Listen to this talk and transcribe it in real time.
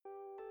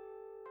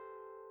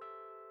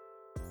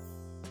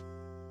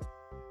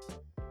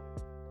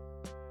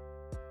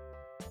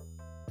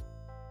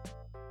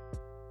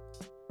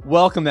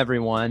Welcome,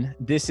 everyone.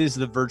 This is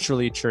the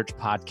Virtually Church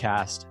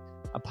Podcast,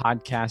 a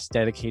podcast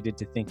dedicated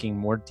to thinking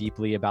more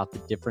deeply about the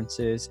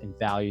differences and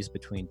values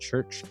between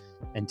church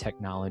and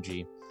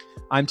technology.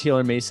 I'm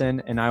Taylor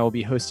Mason, and I will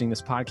be hosting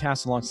this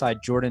podcast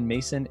alongside Jordan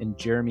Mason and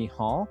Jeremy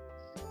Hall.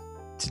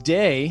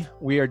 Today,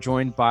 we are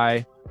joined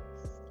by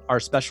our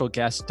special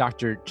guest,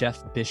 Dr.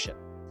 Jeff Bishop.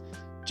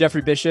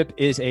 Jeffrey Bishop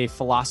is a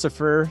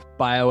philosopher,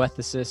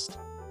 bioethicist,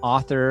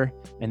 author,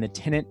 and the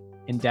Tennant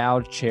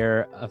Endowed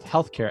Chair of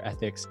Healthcare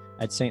Ethics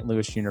at St.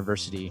 Louis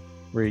University,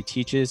 where he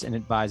teaches and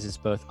advises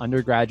both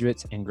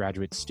undergraduates and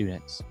graduate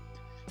students.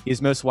 He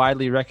is most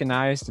widely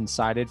recognized and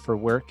cited for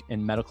work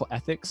in medical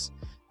ethics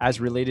as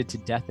related to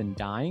death and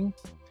dying,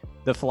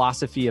 the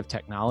philosophy of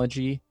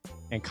technology,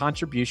 and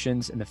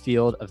contributions in the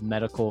field of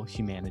medical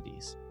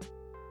humanities.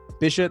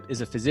 Bishop is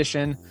a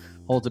physician,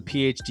 holds a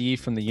PhD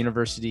from the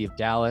University of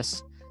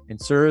Dallas, and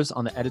serves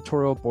on the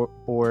editorial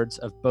boards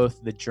of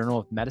both the Journal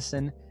of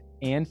Medicine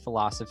and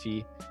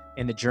Philosophy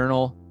and the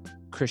journal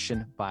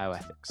Christian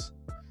Bioethics.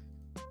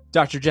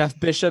 Dr. Jeff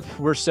Bishop,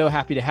 we're so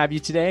happy to have you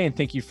today, and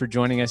thank you for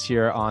joining us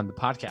here on the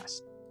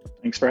podcast.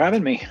 Thanks for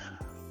having me.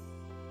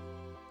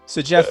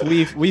 So, Jeff,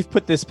 we've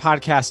put this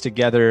podcast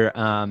together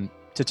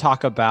to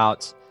talk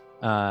about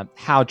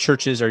how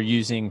churches are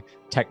using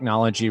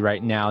technology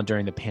right now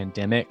during the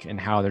pandemic and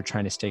how they're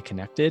trying to stay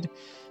connected,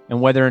 and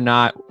whether or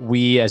not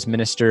we as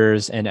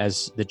ministers and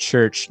as the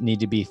church need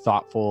to be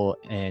thoughtful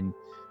and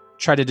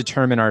try to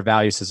determine our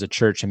values as a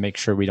church and make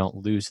sure we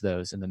don't lose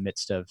those in the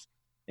midst of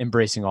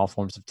embracing all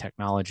forms of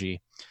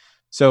technology.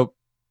 So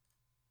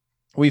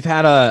we've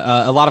had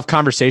a lot of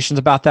conversations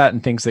about that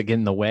and things that get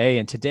in the way.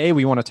 And today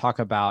we want to talk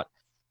about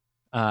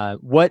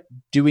what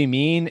do we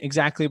mean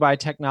exactly by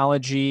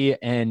technology?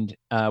 And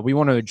we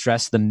want to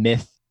address the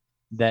myth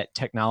that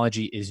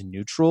technology is a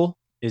neutral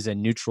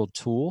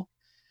tool.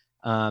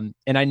 And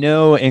I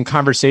know in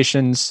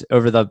conversations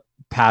over the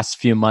past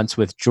few months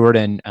with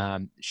Jordan,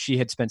 she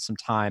had spent some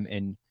time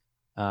in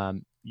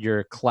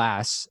your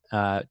class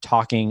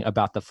talking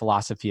about the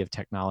philosophy of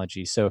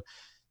technology. So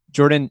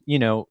Jordan,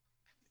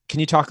 can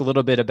you talk a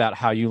little bit about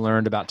how you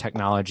learned about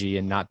technology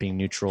and not being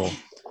neutral?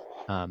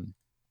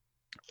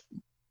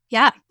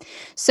 Yeah.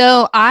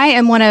 So I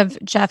am one of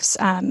Jeff's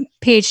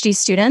PhD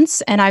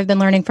students, and I've been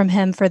learning from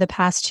him for the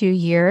past 2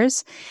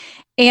 years.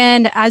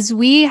 And as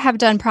we have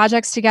done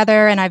projects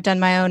together, and I've done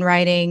my own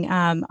writing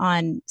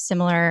on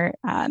similar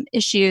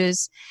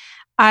issues,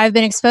 I've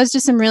been exposed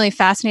to some really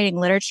fascinating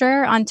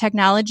literature on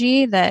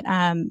technology that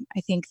I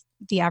think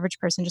the average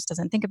person just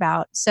doesn't think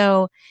about.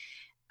 So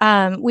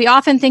we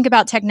often think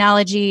about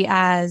technology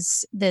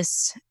as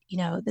this,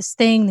 this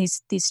thing,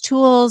 these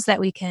tools that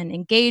we can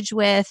engage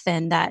with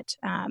and that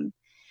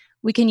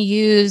we can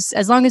use.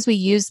 As long as we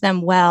use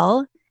them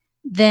well,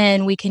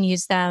 then we can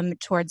use them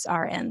towards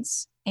our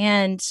ends.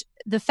 And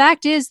the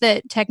fact is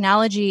that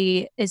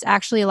technology is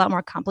actually a lot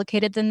more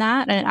complicated than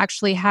that, and it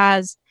actually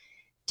has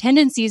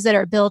tendencies that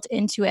are built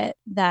into it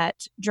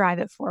that drive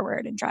it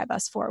forward and drive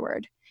us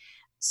forward.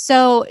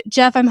 So,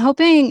 Jeff, I'm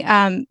hoping,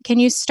 can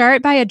you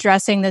start by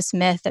addressing this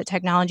myth that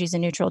technology is a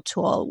neutral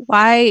tool?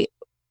 Why,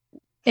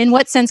 in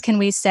what sense can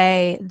we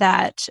say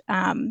that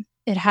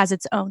it has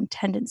its own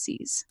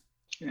tendencies?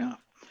 Yeah.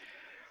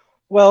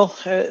 Well,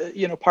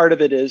 part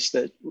of it is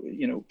that,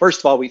 first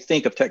of all, we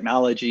think of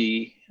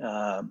technology,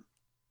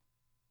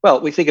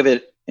 we think of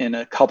it in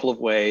a couple of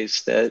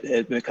ways that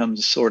it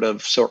becomes sort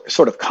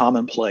of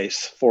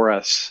commonplace for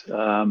us.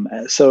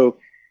 So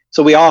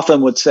we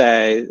often would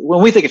say,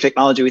 when we think of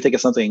technology, we think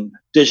of something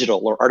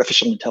digital or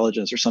artificial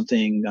intelligence or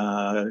something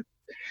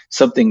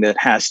that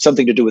has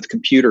something to do with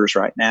computers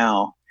right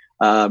now.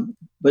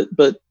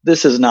 But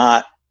this is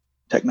not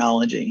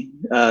technology.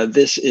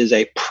 This is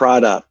a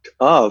product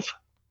of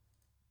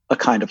a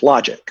kind of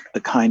logic,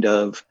 a kind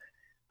of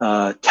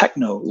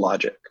techno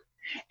logic.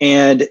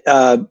 And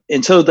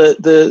so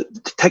the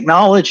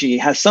technology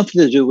has something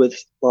to do with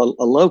a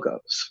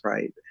logos,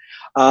 right?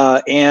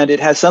 And it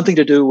has something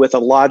to do with a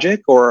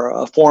logic or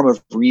a form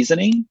of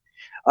reasoning.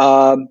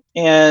 But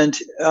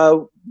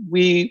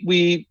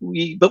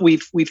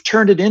we've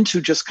turned it into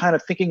just kind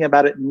of thinking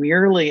about it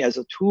merely as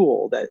a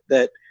tool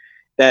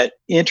that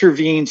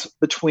intervenes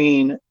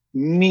between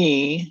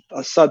me,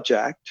 a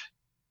subject,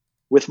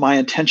 with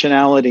my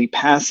intentionality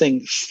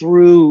passing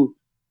through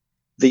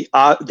the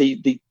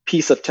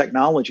piece of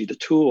technology, the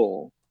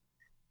tool,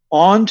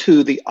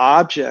 onto the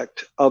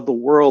object of the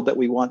world that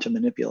we want to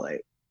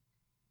manipulate.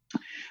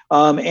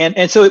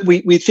 And so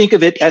we think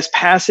of it as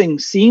passing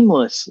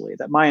seamlessly,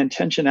 that my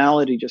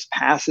intentionality just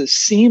passes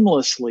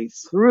seamlessly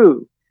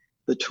through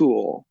the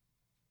tool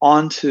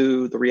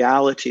onto the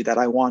reality that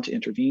I want to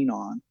intervene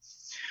on.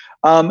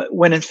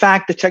 When in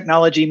fact the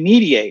technology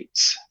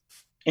mediates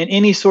in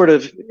any sort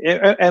of,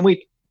 and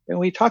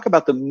we talk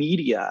about the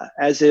media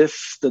as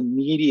if the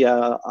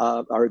media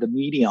or the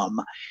medium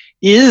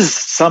is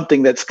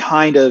something that's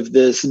kind of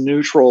this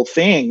neutral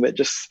thing that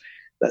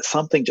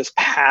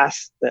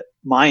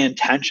my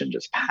intention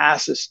just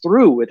passes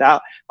through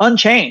without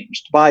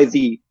unchanged by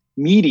the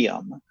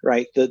medium,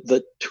 right?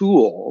 The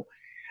tool.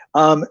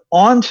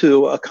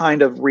 onto a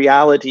kind of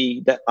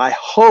reality that I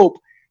hope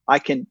I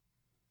can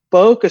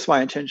focus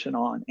my attention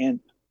on and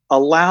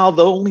allow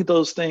only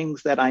those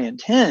things that I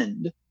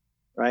intend,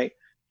 right,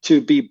 to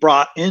be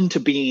brought into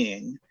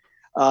being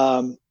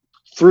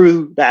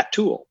through that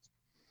tool.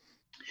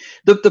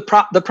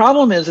 The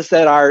problem is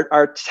that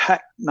our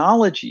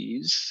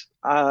technologies,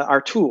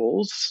 our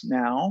tools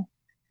now,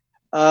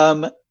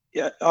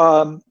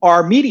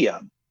 are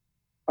medium,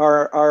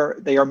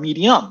 they are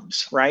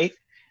mediums, right?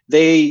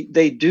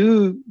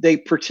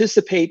 They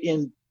participate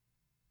in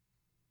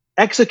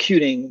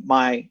executing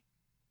my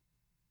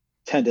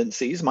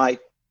tendencies, my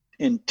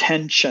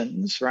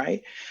intentions,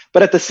 right?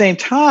 But at the same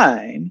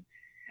time,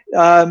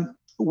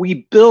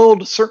 we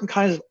build certain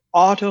kinds of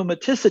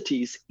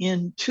automaticities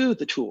into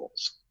the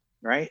tools,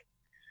 right?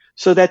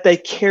 So that they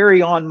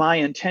carry on my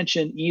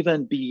intention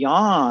even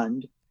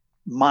beyond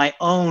my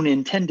own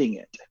intending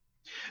it.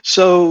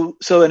 So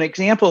an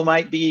example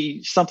might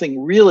be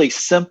something really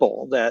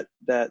simple that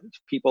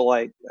people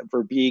like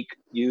Verbeek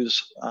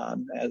use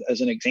as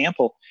an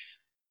example.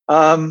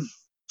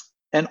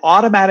 An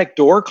automatic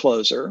door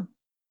closer.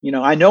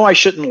 I know I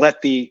shouldn't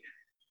let the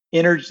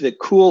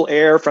cool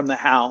air from the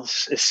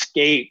house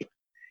escape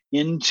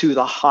into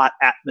the hot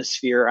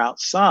atmosphere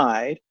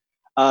outside.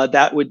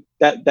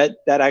 That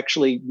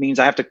actually means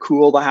I have to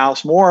cool the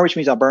house more, which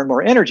means I'll burn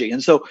more energy.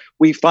 And so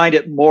we find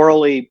it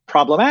morally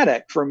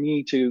problematic for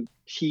me to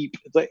keep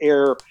the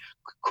air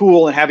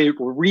cool and having to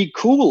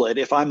recool it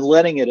if I'm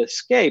letting it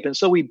escape. And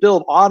so we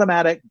build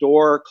automatic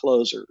door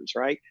closers,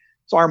 right?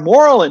 So our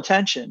moral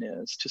intention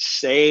is to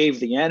save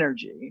the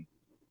energy.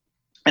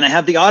 And I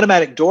have the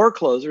automatic door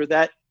closer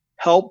that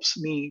helps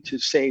me to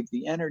save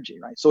the energy,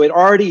 right? So it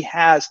already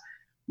has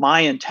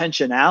my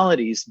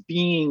intentionalities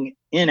being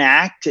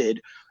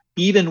enacted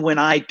even when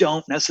I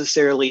don't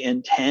necessarily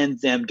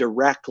intend them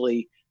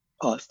directly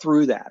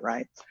through that,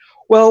 right?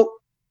 Well,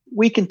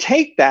 we can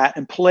take that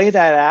and play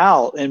that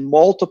out in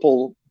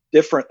multiple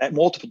different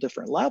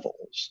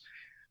levels.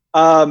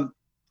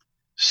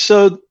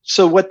 So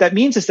what that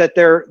means is that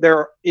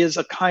there is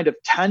a kind of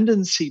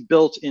tendency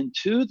built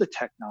into the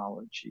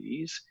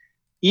technologies,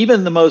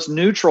 even the most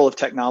neutral of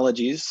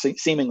technologies,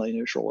 seemingly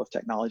neutral of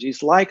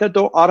technologies, like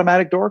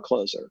automatic door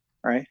closer,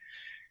 right?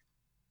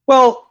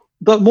 Well,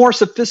 the more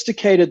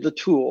sophisticated the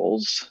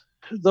tools,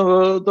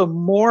 the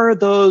more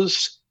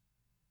those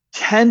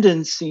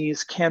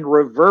tendencies can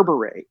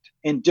reverberate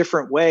in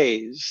different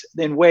ways,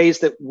 in ways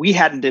that we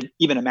hadn't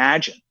even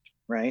imagined,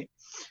 right?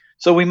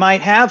 So we might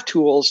have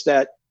tools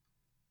that,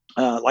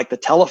 like the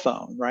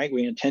telephone, right?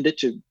 We intend it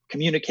to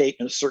communicate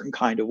in a certain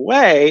kind of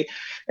way,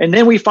 and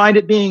then we find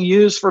it being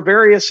used for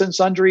various and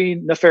sundry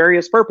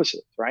nefarious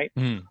purposes, right?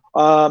 And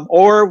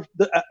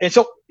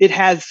so it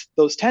has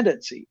those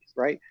tendencies,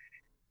 right?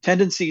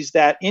 Tendencies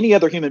that any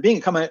other human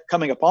being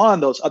coming upon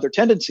those other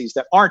tendencies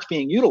that aren't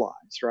being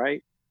utilized,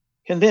 right,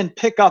 can then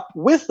pick up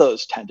with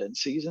those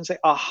tendencies and say,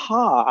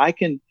 aha, I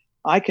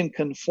can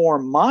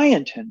conform my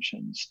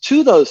intentions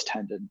to those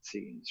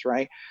tendencies,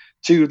 right?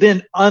 To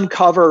then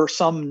uncover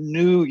some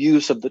new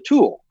use of the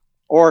tool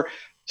or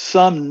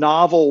some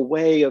novel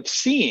way of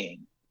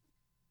seeing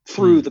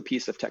through the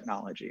piece of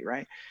technology,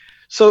 right?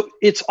 So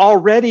it's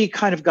already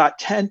kind of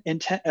got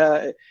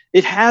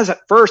it has at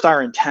first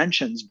our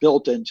intentions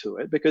built into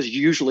it, because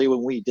usually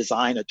when we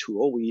design a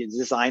tool, we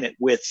design it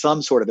with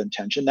some sort of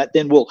intention that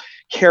then will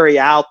carry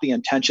out the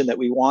intention that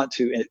we want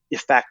to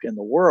effect in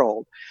the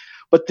world.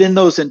 But then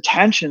those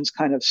intentions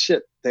kind of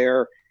sit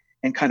there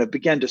and kind of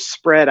begin to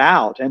spread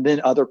out, and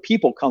then other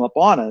people come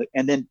upon it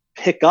and then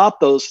pick up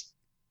those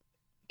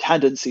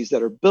tendencies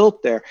that are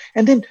built there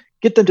and then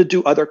get them to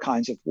do other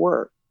kinds of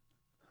work.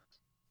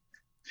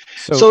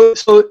 So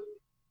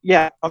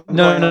yeah.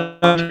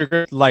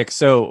 No. Like,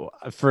 so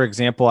for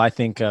example, I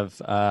think of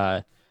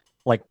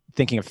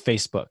thinking of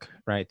Facebook,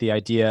 right? The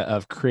idea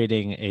of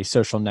creating a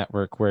social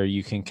network where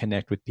you can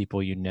connect with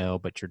people you know,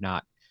 but you're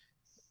not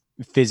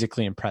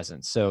physically in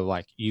presence. So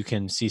like you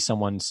can see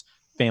someone's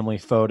family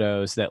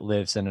photos that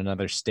lives in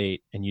another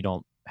state, and you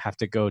don't have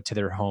to go to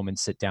their home and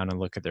sit down and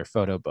look at their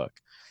photo book.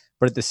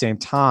 But at the same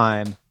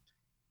time,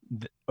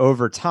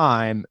 over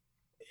time,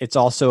 it's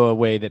also a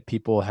way that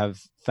people have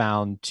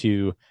found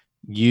to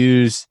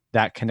use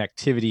that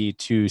connectivity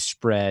to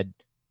spread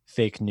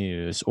fake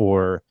news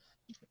or,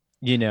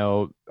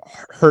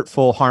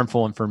 hurtful,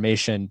 harmful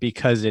information,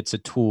 because it's a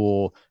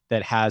tool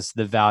that has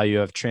the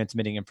value of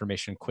transmitting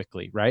information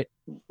quickly, right?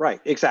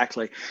 Right,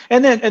 exactly.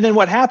 And then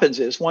what happens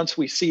is, once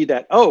we see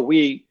that,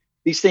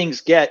 these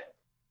things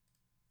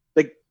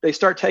they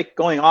start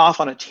going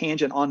off on a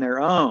tangent on their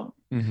own,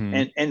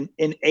 and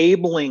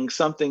enabling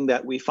something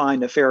that we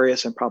find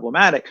nefarious and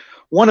problematic.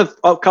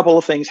 A couple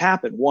of things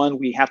happen. One,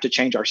 we have to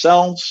change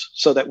ourselves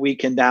so that we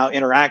can now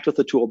interact with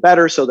the tool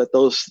better, so that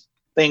those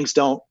things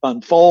don't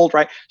unfold,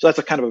 right? So that's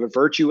a kind of a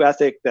virtue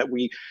ethic that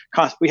we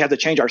have to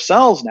change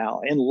ourselves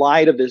now in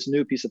light of this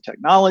new piece of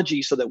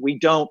technology, so that we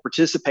don't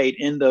participate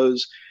in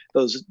those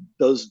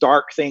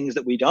dark things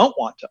that we don't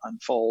want to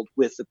unfold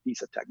with the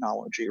piece of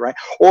technology, right?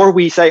 Or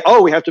we say,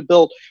 we have to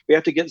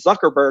get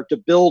Zuckerberg to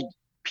build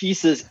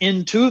pieces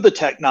into the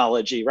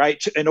technology,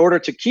 right? In order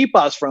to keep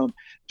us from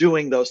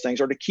doing those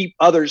things or to keep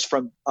others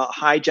from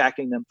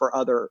hijacking them for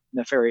other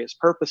nefarious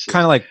purposes.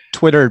 Kind of like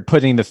Twitter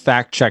putting the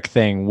fact check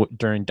thing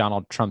during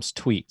Donald Trump's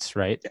tweets,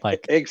 right?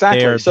 Like exactly.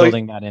 they're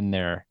building that in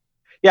there.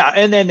 Yeah,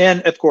 and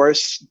then of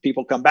course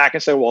people come back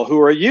and say, well, who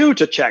are you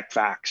to check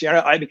facts?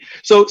 I mean,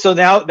 so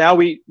now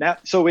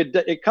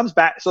it comes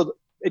back. So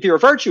if you're a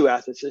virtue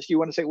ethicist, you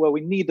want to say, well,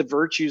 we need the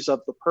virtues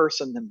of the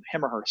person,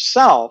 him or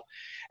herself,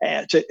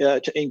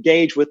 to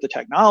engage with the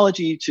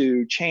technology,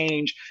 to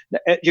change.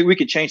 We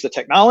can change the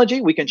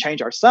technology, we can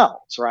change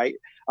ourselves, right?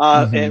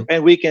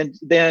 And we can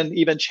then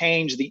even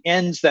change the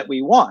ends that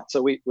we want.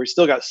 So we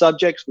still got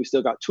subjects, we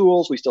still got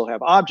tools, we still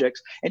have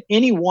objects, and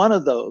any one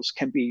of those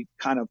can be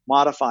kind of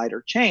modified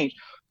or changed,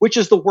 which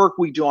is the work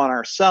we do on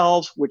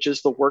ourselves, which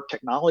is the work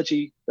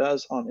technology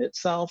does on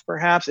itself,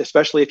 perhaps,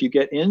 especially if you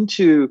get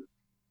into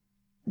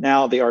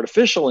now the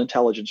artificial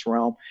intelligence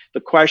realm.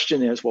 The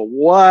question is, well,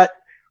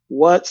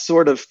 what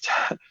sort of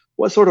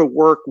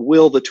work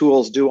will the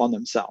tools do on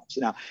themselves?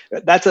 Now,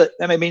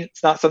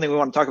 it's not something we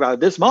want to talk about at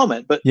this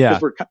moment, but because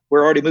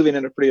we're already moving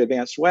in a pretty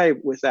advanced way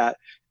with that.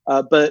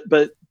 But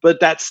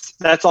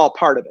that's all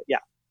part of it. Yeah.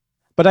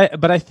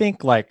 But I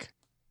think like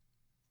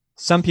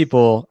some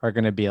people are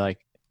going to be like,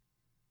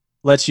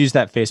 let's use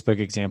that Facebook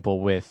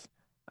example with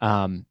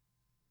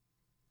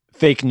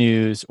fake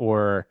news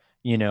or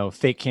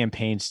fake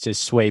campaigns to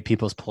sway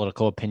people's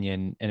political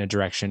opinion in a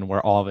direction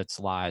where all of it's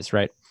lies,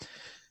 right?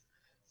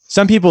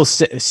 Some people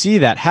see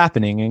that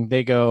happening and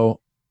they go,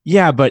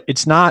 yeah, but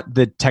it's not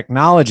the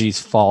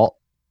technology's fault.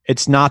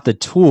 It's not the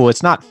tool.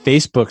 It's not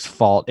Facebook's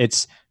fault.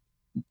 It's,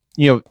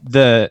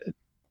 the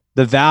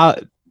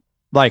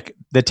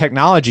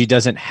technology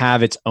doesn't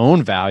have its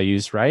own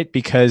values, right?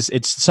 Because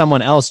it's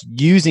someone else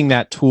using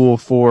that tool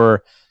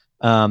for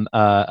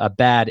a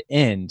bad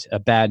end, a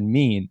bad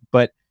mean.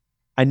 But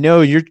I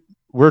know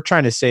we're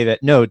trying to say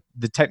that, no,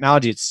 the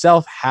technology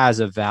itself has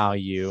a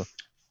value.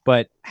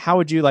 But how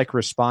would you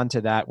respond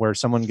to that where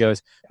someone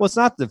goes, well, it's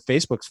not the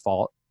Facebook's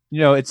fault.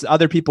 It's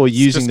other people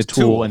using the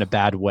tool in a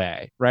bad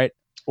way, right?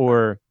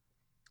 Or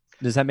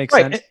does that make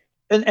sense?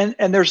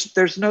 And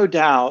there's no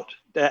doubt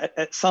that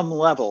at some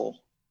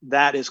level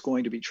that is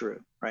going to be true,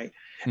 right?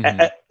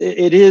 Mm-hmm.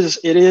 It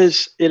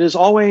is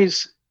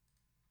always,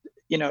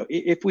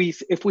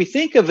 if we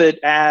think of it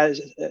as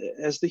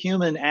the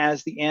human,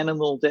 as the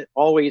animal that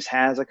always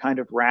has a kind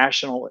of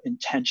rational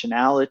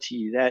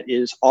intentionality that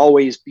is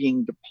always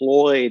being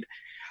deployed,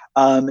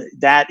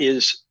 that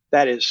is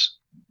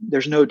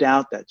there's no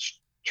doubt that's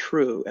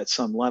true at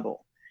some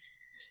level.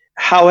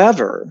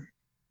 However,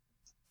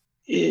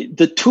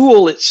 the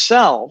tool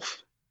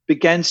itself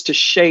begins to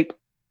shape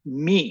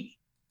me.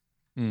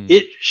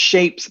 It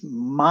shapes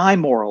my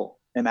moral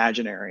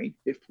imaginary,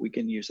 if we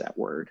can use that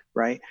word,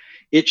 right?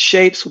 It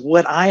shapes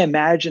what I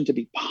imagine to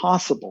be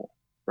possible,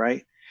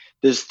 right?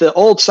 There's the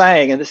old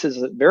saying, and this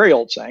is a very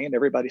old saying, and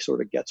everybody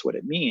sort of gets what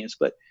it means,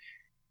 but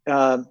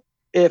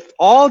if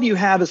all you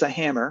have is a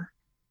hammer,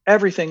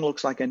 everything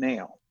looks like a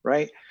nail,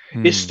 right?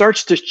 It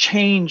starts to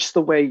change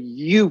the way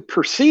you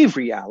perceive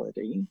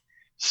reality,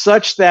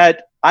 such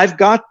that I've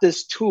got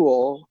this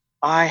tool,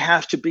 I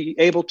have to be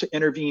able to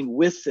intervene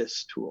with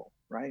this tool,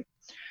 right?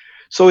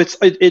 So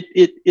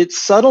it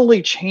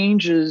subtly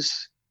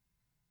changes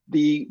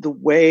the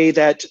way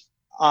that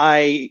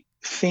I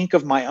think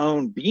of my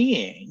own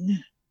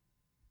being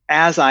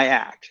as I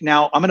act.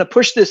 Now, I'm going to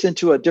push this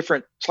into a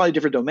slightly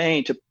different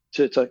domain to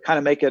kind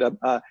of make it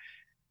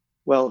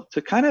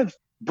to kind of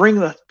bring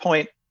the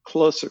point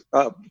closer,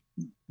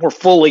 more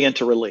fully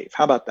into relief.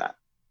 How about that?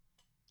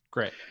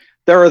 Great.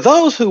 There are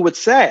those who would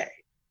say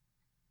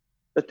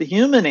that the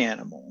human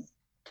animal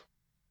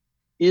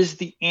is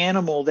the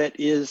animal that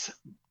is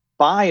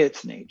by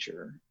its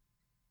nature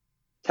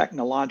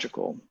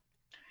technological.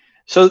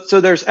 So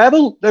there's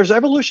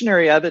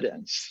evolutionary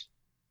evidence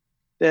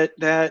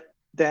that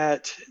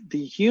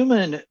the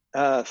human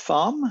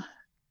thumb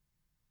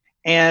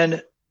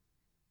and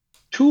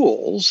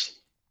tools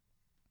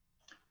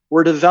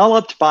were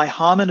developed by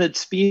hominid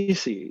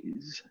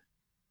species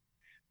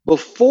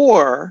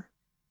before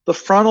the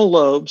frontal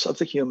lobes of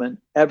the human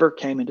ever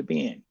came into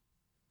being.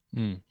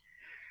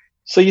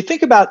 So you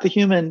think about the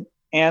human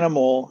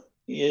animal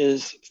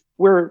is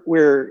where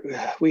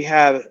we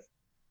have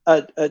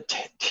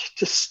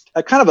just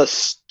a kind of a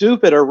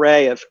stupid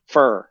array of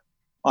fur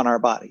on our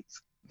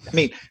bodies. I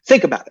mean,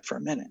 think about it for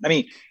a minute. I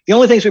mean, the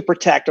only things we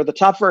protect are the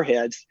top of our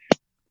heads.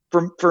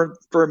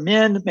 For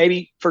men,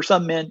 maybe for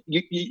some men,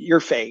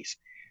 your face.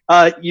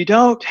 We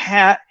don't.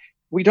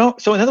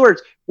 So in other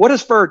words, what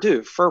does fur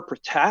do? Fur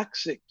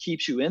protects. It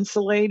keeps you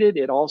insulated.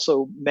 It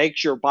also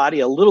makes your body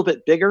a little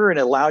bit bigger and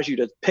allows you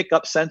to pick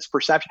up sense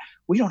perception.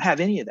 We don't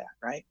have any of that,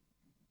 right?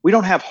 We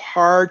don't have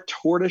hard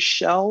tortoise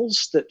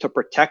shells to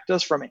protect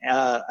us from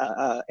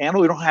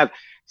animals. We don't have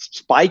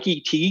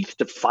spiky teeth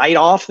to fight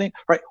off things,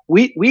 right?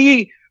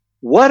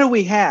 What do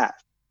we have?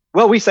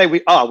 Well, we say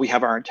we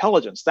have our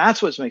intelligence.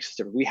 That's what makes us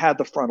different. We have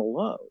the frontal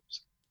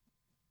lobes.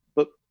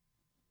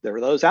 there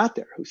are those out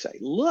there who say,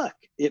 look,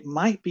 it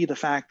might be the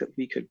fact that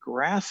we could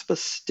grasp a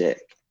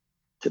stick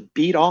to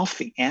beat off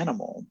the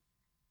animal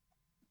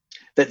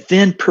that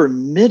then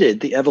permitted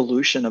the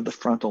evolution of the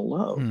frontal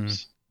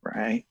lobes,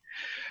 right?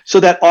 So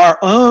that our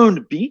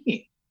own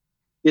being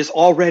is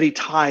already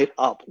tied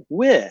up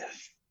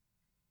with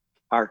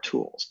our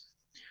tools.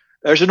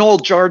 There's an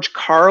old George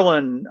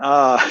Carlin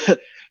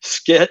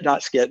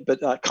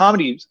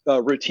comedy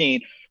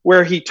routine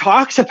where he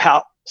talks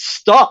about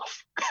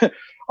stuff.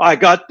 I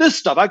got this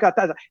stuff, I got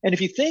that. And if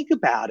you think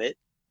about it,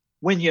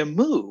 when you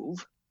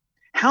move,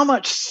 how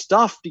much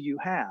stuff do you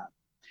have?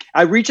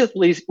 I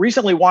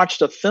recently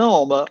watched a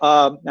film,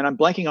 and I'm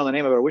blanking on the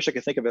name of it. I wish I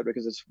could think of it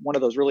because it's one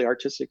of those really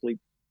artistically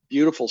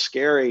beautiful,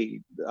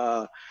 scary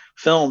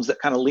films that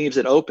kind of leaves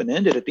it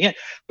open-ended at the end.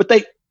 But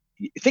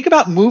think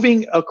about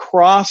moving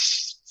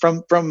across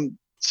from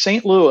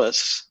St.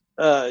 Louis.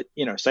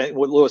 St.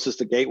 Louis is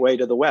the gateway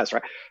to the West,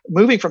 right?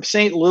 Moving from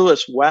St.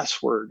 Louis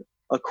westward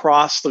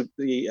across the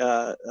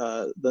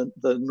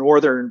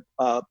northern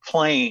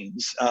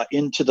plains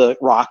into the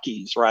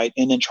Rockies, right?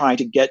 And then trying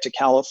to get to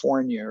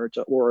California or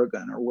to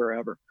Oregon or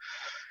wherever.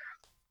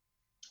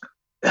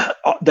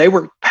 They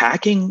were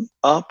packing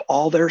up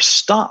all their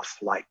stuff,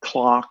 like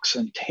clocks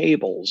and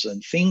tables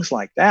and things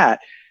like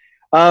that.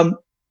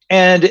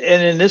 And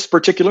in this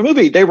particular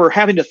movie, they were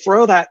having to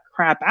throw that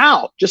crap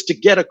out just to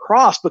get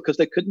across because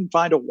they couldn't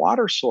find a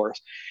water source.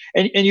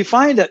 And you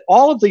find that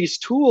all of these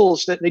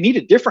tools, that they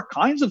needed different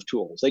kinds of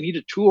tools. They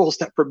needed tools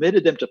that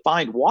permitted them to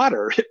find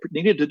water. It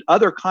needed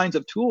other kinds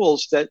of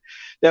tools that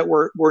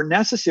were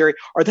necessary,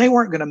 or they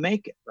weren't going to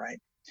make it, right?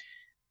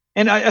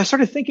 And I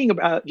started thinking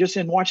about, just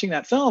in watching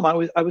that film, I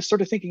was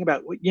sort of thinking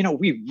about,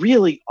 we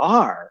really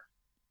are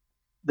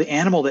the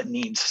animal that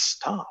needs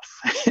stuff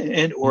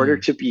in order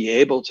to be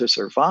able to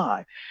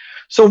survive.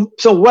 So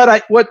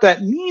what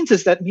that means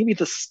is that maybe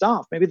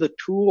the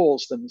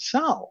tools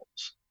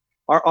themselves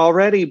are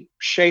already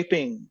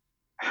shaping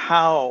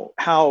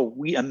how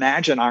we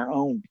imagine our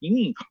own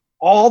being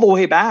all the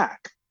way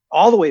back,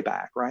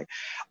 right?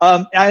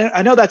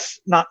 I know that's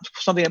not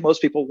something that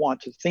most people want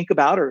to think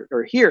about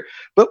or hear,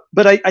 but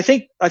I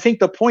think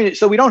the point is,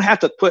 so we don't have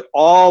to put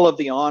all of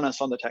the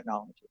onus on the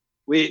technology.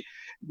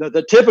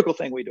 The typical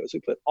thing we do is we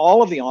put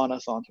all of the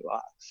onus onto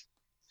us.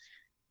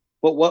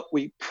 But what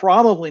we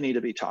probably need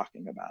to be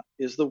talking about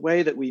is the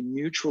way that we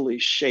mutually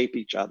shape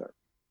each other.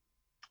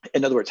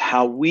 In other words,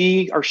 how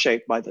we are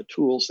shaped by the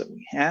tools that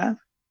we have,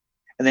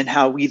 and then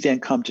how we then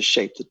come to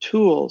shape the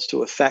tools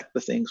to affect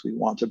the things we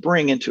want to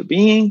bring into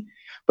being.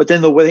 But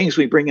then the things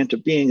we bring into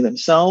being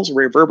themselves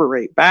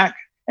reverberate back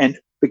and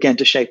begin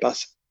to shape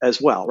us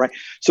as well, right?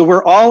 So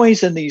we're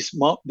always in these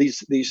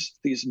movements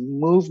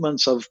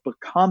of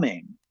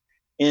becoming.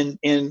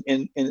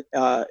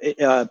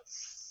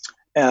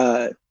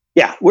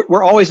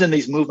 We're always in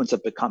these movements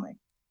of becoming,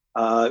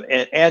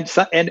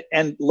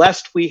 and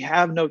lest we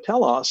have no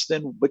telos,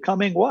 then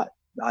becoming what?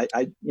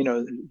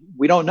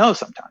 We don't know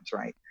sometimes,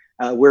 right?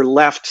 We're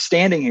left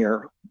standing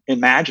here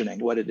imagining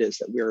what it is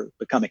that we're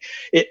becoming,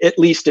 at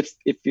least if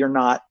you're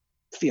not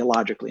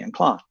theologically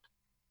inclined.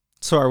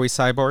 So are we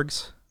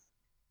cyborgs?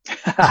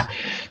 Yeah.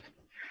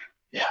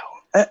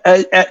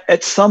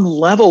 At some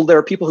level, there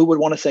are people who would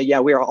want to say, yeah,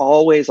 we are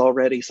always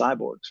already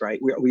cyborgs, right?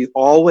 We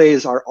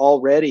always are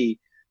already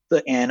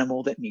the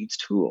animal that needs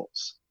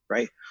tools,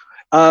 right?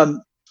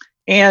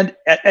 And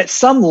at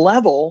some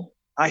level,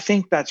 I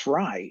think that's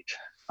right.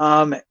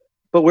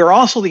 But we're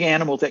also the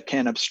animal that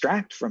can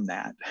abstract from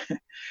that.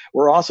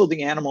 We're also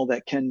the animal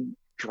that can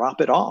drop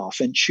it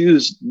off and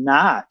choose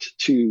not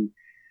to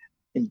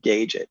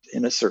engage it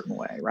in a certain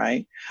way,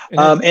 right?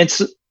 Go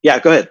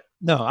ahead.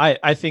 No,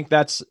 I think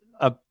that's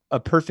a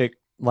perfect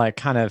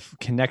kind of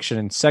connection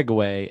and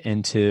segue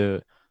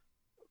into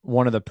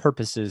one of the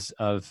purposes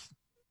of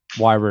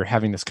why we're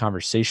having this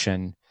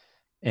conversation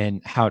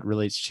and how it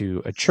relates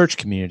to a church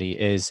community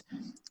is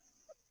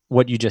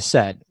what you just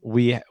said.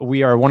 We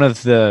are one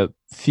of the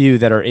few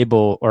that are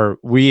able,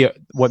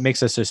 what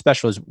makes us so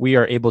special is we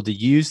are able to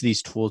use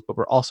these tools, but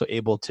we're also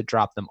able to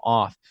drop them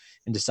off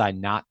and decide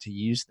not to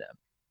use them.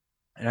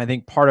 And I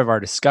think part of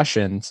our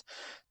discussions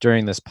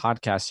during this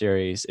podcast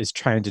series is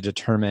trying to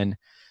determine,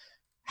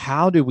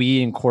 how do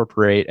we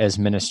incorporate as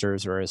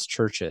ministers or as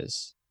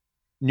churches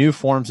new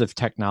forms of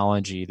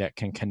technology that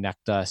can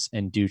connect us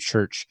and do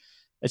church,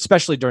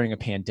 especially during a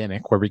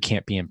pandemic where we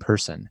can't be in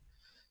person?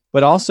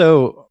 But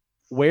also,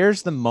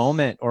 where's the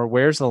moment, or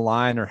where's the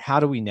line, or how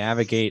do we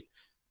navigate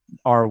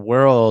our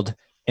world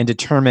and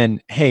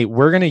determine, hey,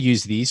 we're going to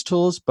use these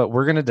tools, but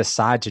we're going to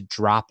decide to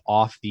drop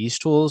off these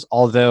tools,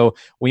 although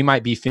we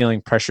might be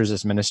feeling pressures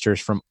as ministers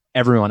from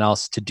everyone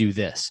else to do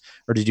this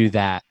or to do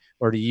that,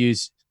 or to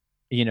use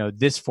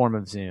this form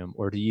of Zoom,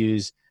 or to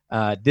use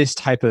this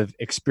type of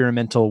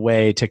experimental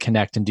way to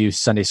connect and do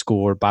Sunday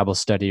school or Bible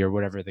study or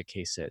whatever the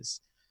case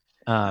is.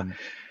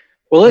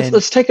 Well,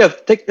 let's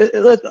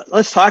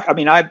talk. I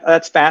mean,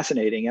 that's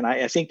fascinating, and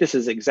I think this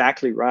is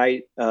exactly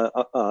right,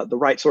 the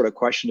right sort of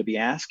question to be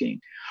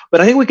asking.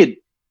 But I think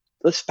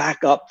let's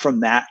back up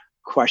from that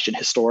question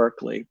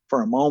historically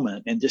for a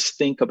moment and just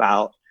think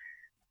about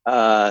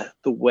the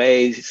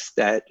ways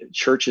that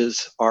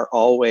churches are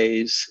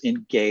always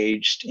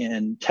engaged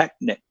in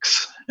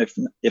techniques,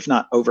 if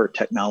not over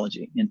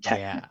technology, in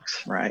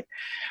techniques, right?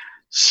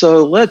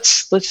 So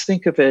let's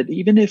think of it.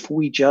 Even if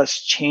we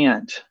just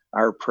chant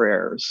our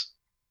prayers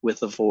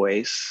with a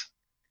voice,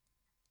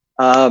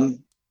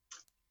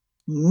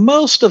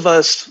 most of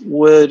us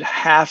would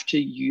have to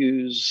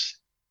use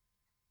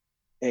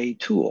a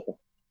tool,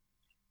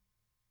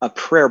 a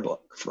prayer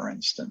book, for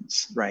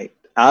instance, right,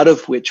 out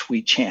of which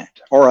we chant,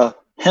 or a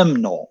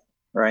hymnal,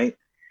 right?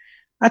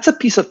 That's a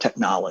piece of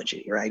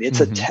technology, right?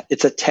 It's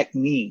it's a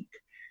technique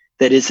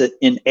that is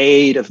in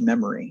aid of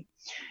memory.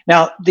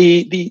 Now,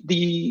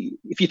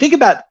 if you think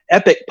about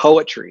epic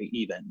poetry,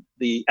 even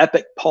the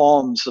epic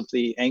poems of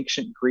the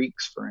ancient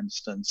Greeks, for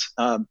instance,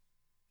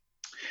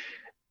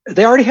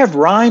 they already have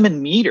rhyme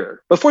and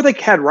meter before they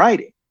had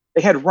writing.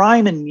 They had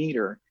rhyme and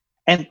meter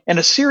and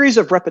a series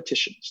of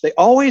repetitions. They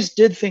always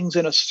did things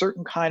in a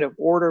certain kind of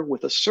order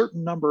with a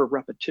certain number of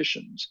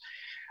repetitions.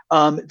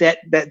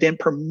 That then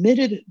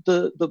permitted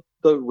the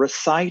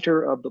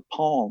reciter of the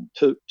poem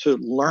to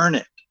learn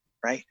it,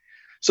 right?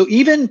 So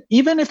even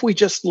if we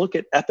just look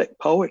at epic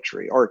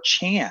poetry or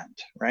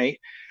chant,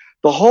 right,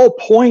 the whole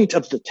point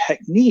of the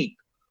technique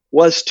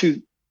was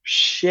to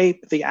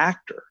shape the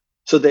actor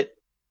so that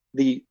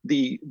the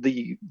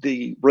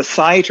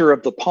reciter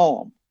of the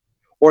poem,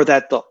 or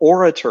that the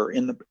orator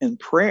in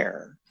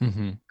prayer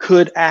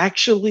could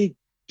actually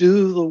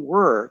do the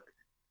work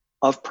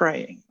of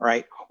praying,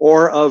 right,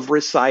 or of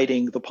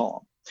reciting the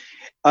poem.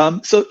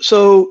 So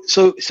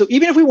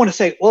even if we want to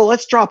say, well,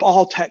 let's drop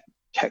all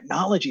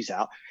technologies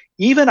out,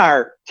 even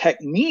our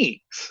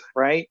techniques,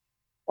 right,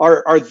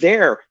 are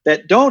there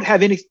that don't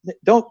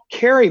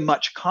carry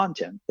much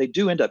content. They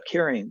do end up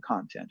carrying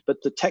content, but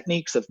the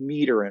techniques of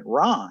meter and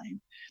rhyme,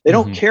 they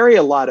don't carry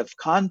a lot of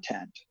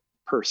content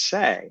per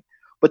se,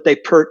 but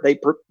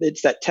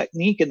it's that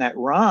technique and that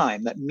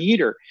rhyme, that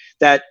meter,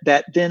 that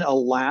then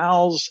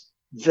allows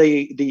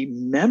the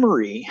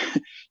memory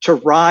to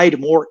ride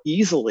more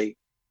easily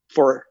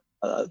for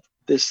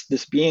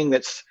this being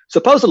that's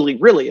supposedly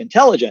really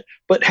intelligent,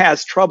 but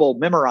has trouble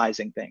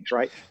memorizing things,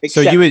 right?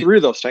 Except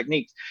through those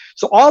techniques.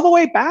 So all the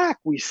way back,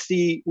 we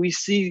see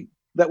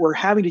that we're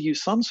having to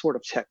use some sort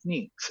of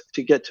techniques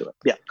to get to it.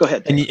 Yeah, go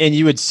ahead. And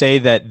you would say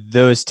that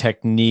those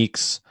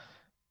techniques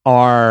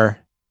are,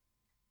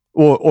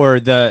 or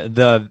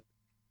the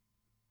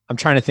I'm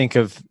trying to think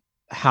of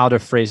how to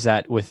phrase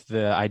that with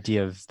the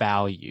idea of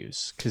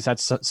values, because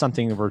that's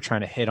something that we're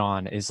trying to hit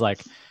on, is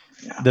like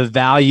the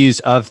values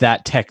of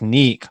that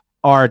technique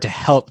are to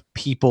help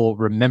people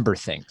remember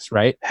things,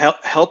 right?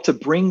 Help to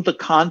bring the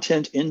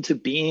content into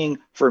being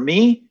for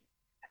me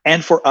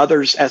and for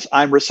others as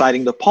I'm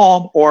reciting the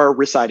poem or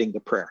reciting the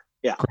prayer.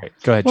 Yeah. Great.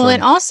 Go ahead, Well,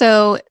 Jordan. and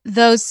also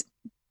those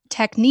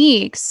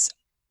techniques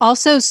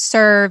also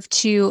serve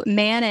to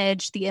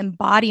manage the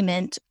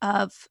embodiment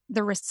of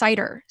the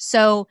reciter.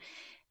 So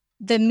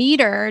the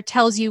meter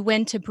tells you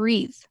when to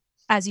breathe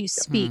as you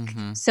speak,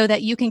 so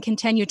that you can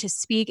continue to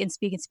speak and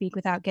speak and speak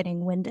without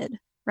getting winded,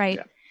 right?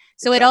 Yeah,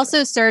 so It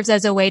also serves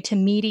as a way to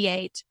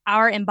mediate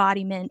our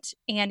embodiment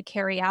and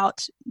carry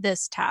out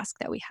this task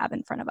that we have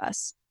in front of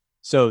us.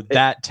 So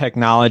that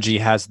technology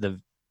has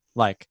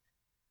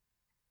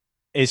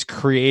is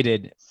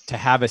created to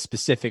have a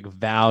specific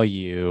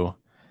value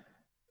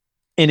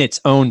in its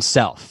own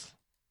self.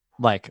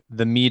 Like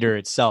the meter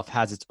itself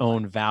has its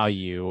own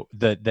value,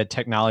 the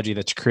technology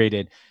that's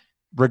created,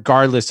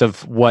 regardless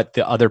of what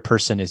the other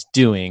person is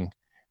doing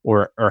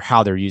or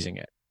how they're using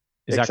it.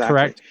 Is that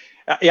correct?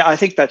 Yeah, I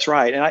think that's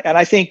right. And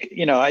I think,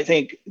 I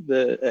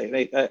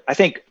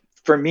think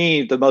for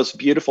me, the most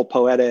beautiful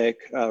poetic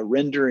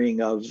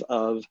rendering of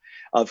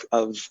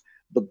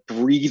the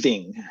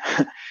breathing,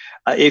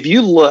 if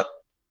you look,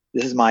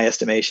 this is my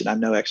estimation,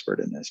 I'm no expert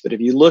in this, but if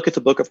you look at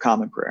the Book of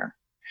Common Prayer,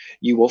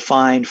 you will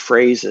find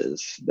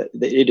phrases that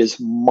it is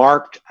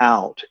marked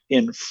out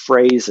in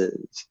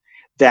phrases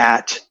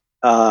that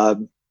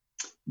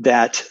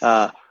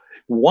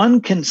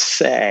one can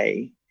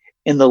say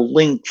in the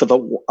length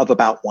of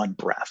about one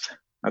breath.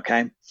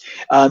 Okay,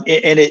 and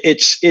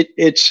it's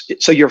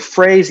so your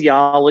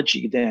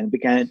phraseology then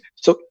began.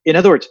 So in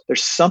other words,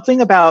 there's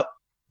something about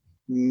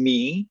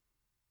me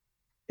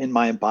in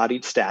my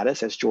embodied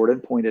status, as Jordan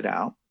pointed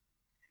out,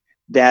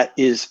 that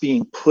is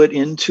being put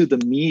into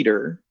the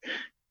meter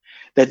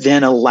that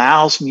then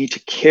allows me to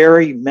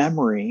carry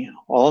memory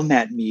on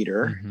that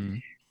meter,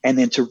 and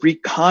then to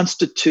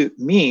reconstitute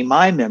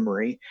my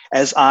memory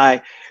as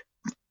I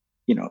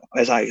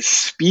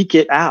speak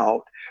it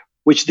out,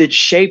 which then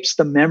shapes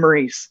the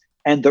memories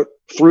and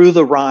through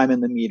the rhyme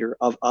and the meter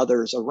of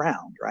others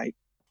around, right?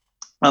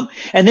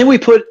 And then we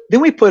put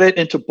it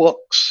into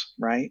books,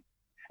 right?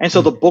 And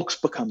so the books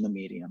become the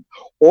medium.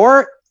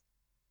 Or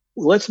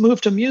let's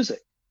move to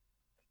music.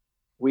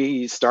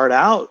 We start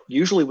out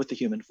usually with the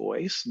human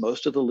voice.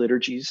 Most of the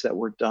liturgies that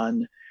were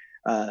done,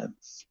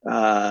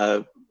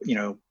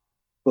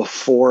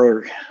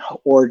 before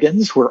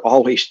organs were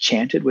always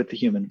chanted with the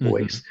human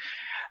voice.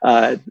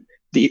 The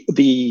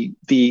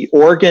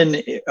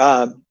organ,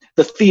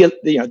 the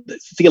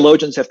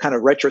theologians have kind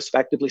of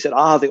retrospectively said,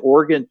 the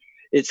organ,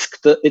 it's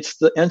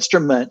the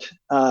instrument.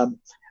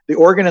 The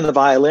organ and the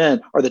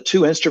violin are the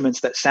two instruments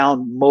that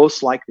sound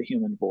most like the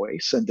human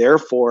voice, and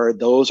therefore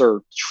those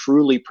are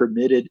truly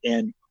permitted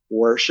in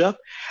worship.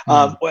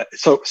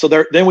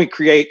 Then we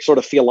create sort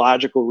of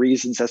theological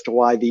reasons as to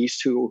why these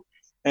two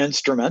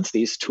instruments,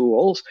 these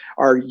tools,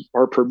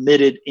 are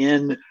permitted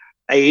in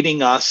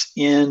aiding us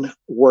in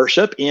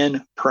worship,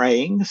 in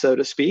praying, so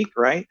to speak,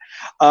 right?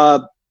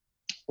 But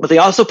they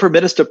also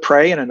permit us to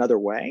pray in another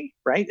way,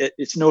 right?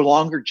 It's no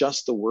longer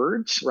just the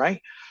words,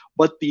 right?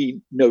 But the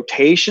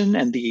notation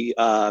and the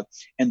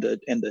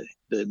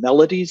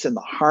melodies and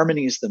the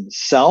harmonies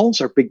themselves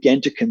are begin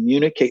to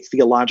communicate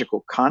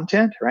theological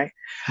content, right?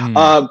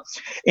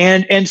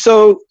 And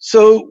so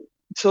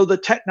the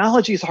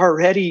technology is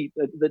already,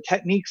 the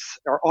techniques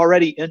are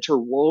already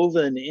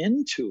interwoven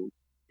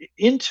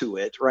into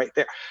it right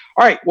there.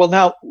 All right, well,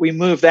 now we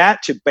move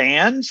that to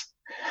bands.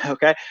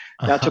 Okay,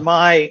 now to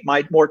my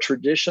more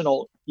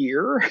traditional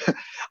ear,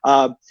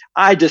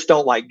 I just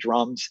don't like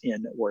drums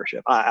in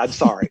worship. I'm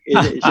sorry,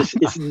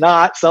 it's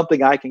not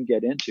something I can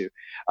get into.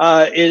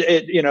 I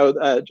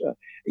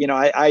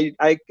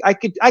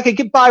could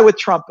get by with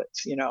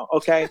trumpets,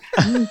 okay,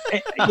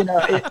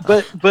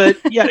 but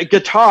yeah,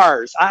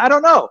 guitars. I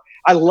don't know.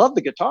 I love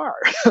the guitar,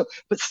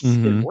 but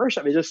in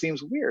worship, it just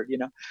seems weird,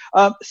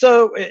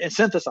 So in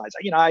synthesizer,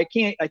 I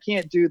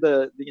can't do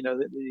the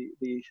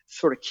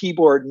sort of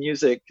keyboard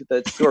music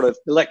that's sort of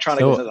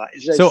electronic.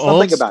 So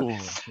old school.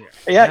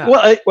 Yeah.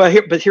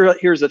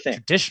 Here's the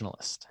thing.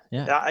 Traditionalist.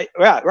 Yeah.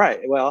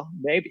 Right. Well,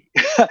 maybe.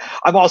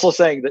 I'm also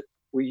saying that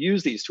we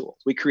use these tools.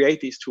 We create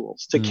these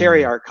tools to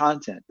carry our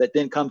content that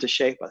then come to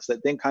shape us.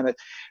 That then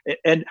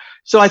and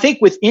so I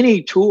think with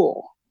any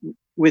tool,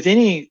 with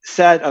any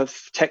set of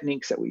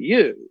techniques that we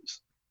use,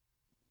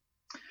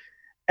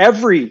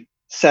 every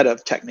set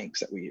of techniques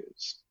that we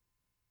use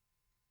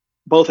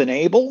both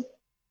enable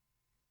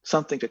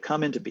something to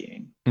come into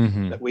being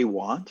that we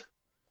want,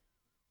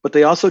 but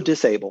they also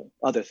disable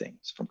other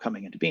things from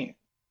coming into being.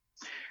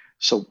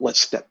 So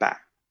let's step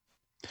back.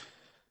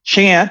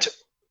 Chant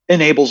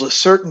enables a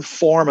certain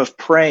form of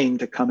praying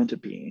to come into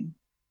being,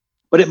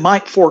 but it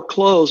might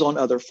foreclose on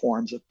other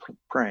forms of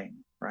praying,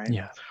 right?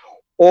 Yeah.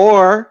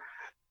 Or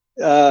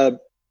a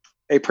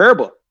prayer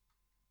book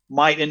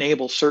might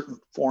enable certain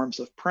forms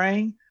of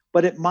praying,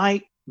 but it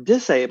might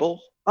disable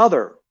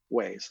other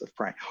ways of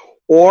praying.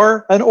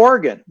 Or an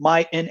organ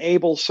might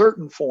enable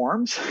certain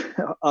forms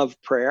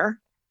of prayer,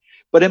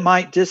 but it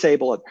might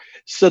disable it.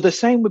 So the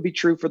same would be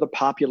true for the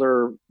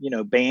popular,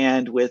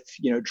 band with,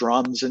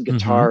 drums and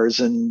guitars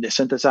and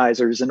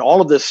synthesizers and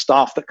all of this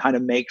stuff that kind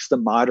of makes the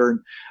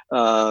modern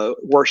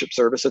worship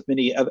service of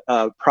many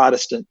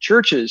Protestant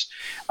churches.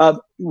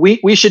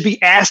 We should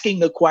be asking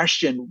the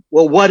question,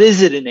 well, what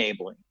is it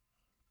enabling?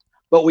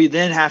 But we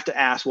then have to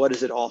ask, what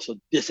is it also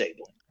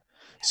disabling?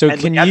 So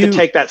and we have to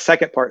take that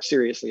second part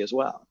seriously as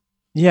well.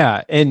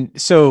 Yeah. And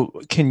so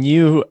can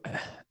you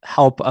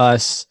help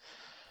us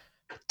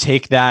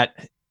take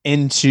that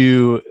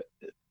into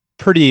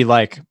pretty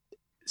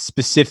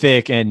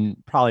specific and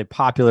probably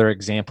popular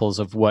examples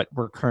of what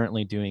we're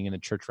currently doing in the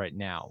church right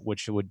now,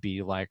 which would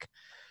be like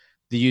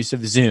the use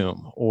of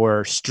Zoom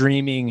or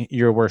streaming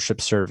your worship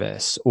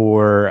service,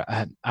 or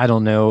I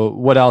don't know,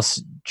 what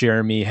else,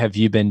 Jeremy, have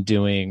you been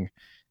doing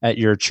at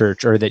your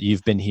church or that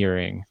you've been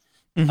hearing?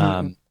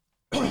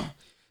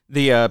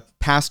 The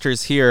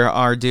pastors here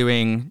are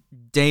doing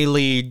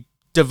daily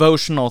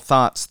devotional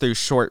thoughts through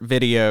short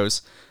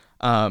videos.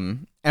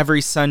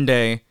 Every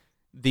Sunday,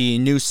 the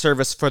new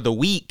service for the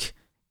week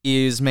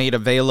is made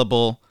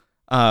available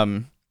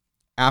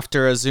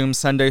after a Zoom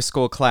Sunday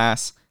school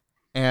class.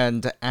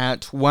 And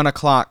at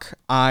 1:00,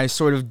 I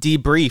sort of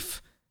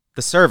debrief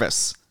the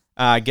service.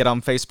 I get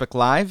on Facebook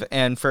Live,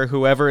 and for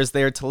whoever is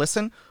there to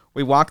listen,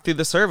 we walk through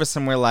the service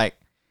and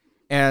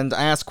and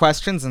I ask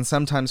questions, and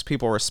sometimes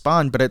people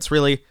respond, but it's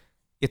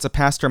a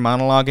pastor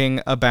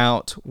monologuing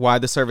about why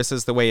the service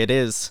is the way it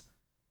is.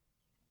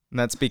 And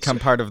that's become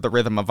part of the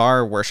rhythm of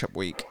our worship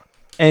week.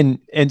 And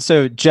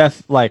so,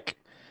 Jeff,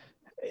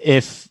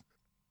 if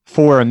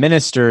for a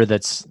minister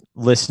that's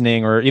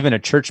listening, or even a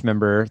church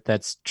member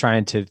that's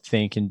trying to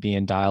think and be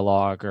in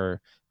dialogue or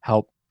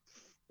help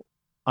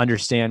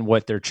understand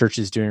what their church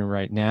is doing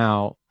right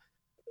now,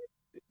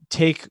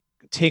 take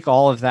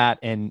all of that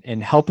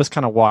and help us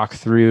kind of walk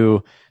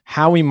through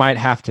how we might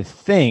have to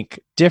think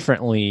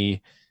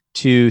differently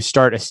to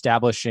start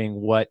establishing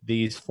what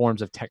these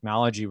forms of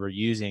technology we're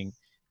using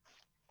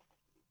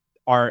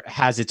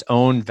has its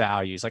own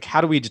values. Like,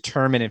 how do we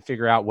determine and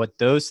figure out what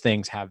those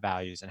things have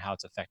values and how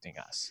it's affecting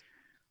us?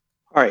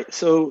 All right.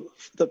 So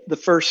the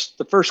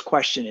first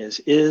question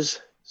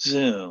is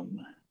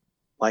Zoom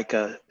like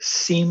a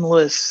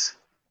seamless,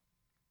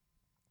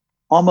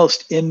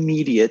 almost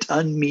immediate,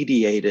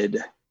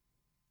 unmediated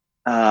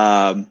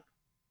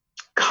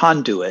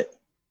conduit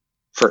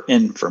for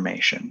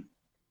information?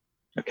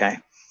 Okay.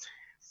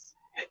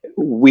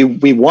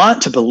 We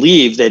want to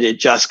believe that it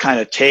just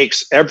kind of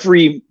takes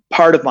every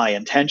part of my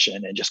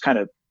intention and just kind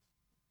of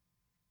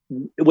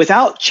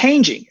without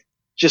changing it,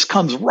 just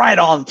comes right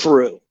on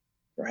through,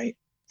 right?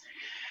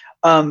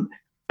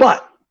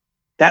 But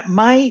that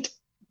might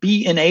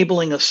be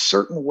enabling a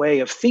certain way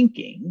of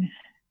thinking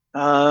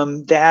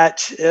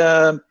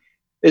that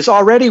is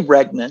already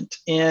regnant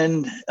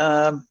in,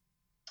 how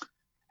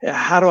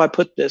do I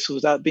put this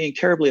without being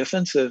terribly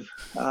offensive?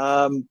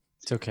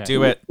 It's okay.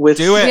 Do it. With,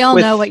 Do it. We all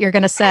know what you're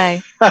going to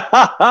say.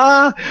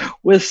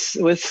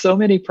 with so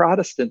many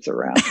Protestants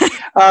around.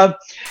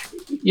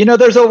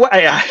 There's a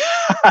way.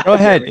 Go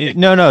ahead.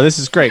 No, this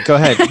is great. Go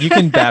ahead. You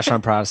can bash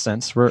on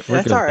Protestants. We're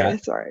That's good all with right. that.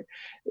 It's all right.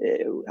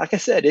 Like I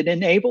said, it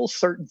enables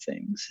certain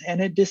things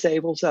and it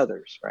disables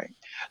others, right?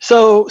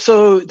 So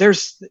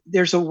there's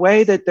a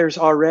way that there's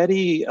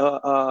already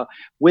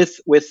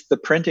with the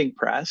printing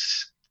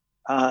press.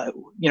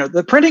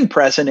 The printing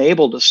press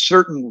enabled a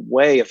certain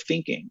way of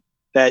thinking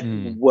that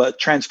would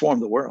transform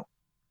the world,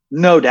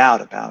 no doubt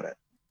about it,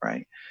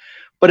 right?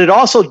 But it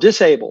also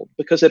disabled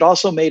because it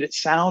also made it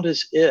sound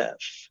as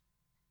if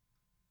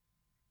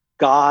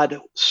God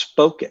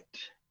spoke it,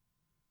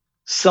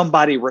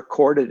 somebody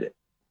recorded it,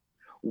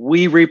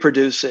 we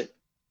reproduce it,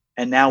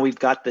 and now we've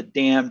got the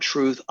damn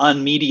truth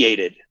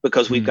unmediated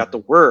because we've got the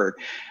word.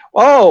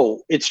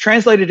 Oh, it's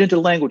translated into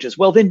languages.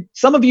 Well, then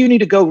some of you need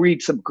to go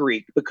read some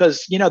Greek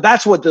because,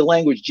 that's what the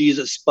language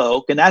Jesus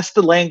spoke. And that's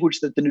the language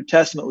that the New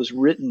Testament was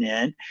written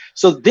in.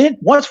 So then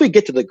once we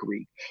get to the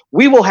Greek,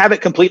 we will have it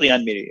completely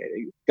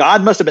unmediated.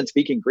 God must have been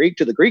speaking Greek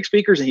to the Greek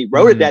speakers and he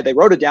wrote it down. They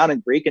wrote it down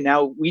in Greek. And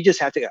now we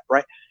just have to get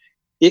right.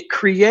 It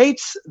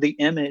creates the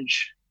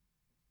image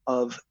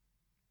of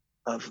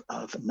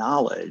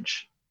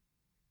knowledge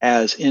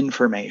as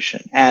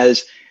information,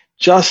 as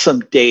just some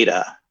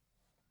data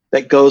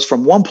that goes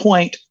from one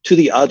point to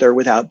the other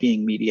without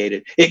being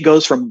mediated. It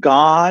goes from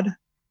God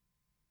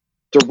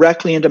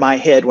directly into my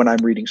head when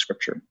I'm reading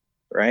scripture,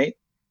 right?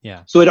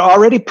 Yeah. So it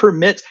already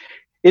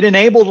it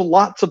enabled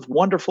lots of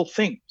wonderful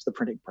things, the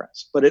printing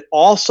press, but it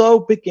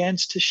also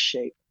begins to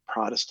shape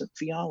Protestant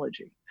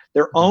theology,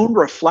 their own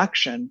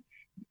reflection,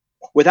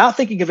 without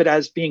thinking of it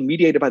as being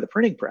mediated by the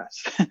printing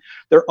press,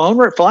 their own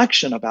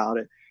reflection about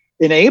it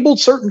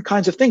enabled certain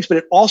kinds of things, but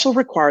it also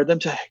required them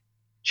to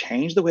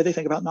change the way they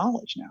think about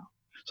knowledge now,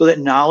 so that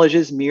knowledge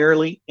is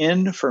merely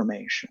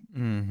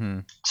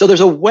information. So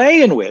there's a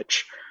way in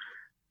which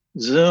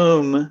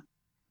Zoom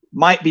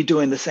might be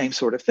doing the same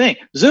sort of thing.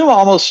 Zoom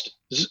almost,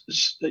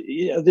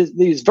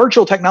 these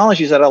virtual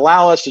technologies that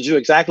allow us to do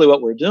exactly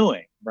what we're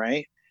doing,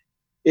 right?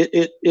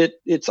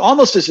 It's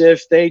almost as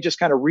if they just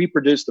kind of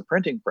reproduce the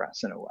printing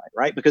press in a way,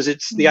 right? Because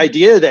it's the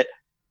idea that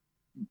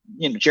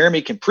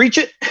Jeremy can preach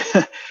it,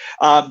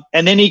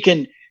 and then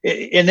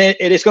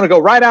it's going to go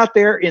right out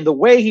there in the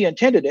way he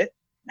intended it,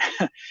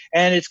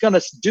 and it's going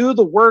to do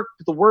the work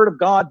that the Word of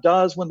God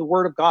does when the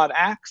Word of God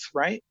acts,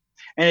 right?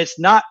 And it's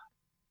not,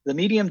 the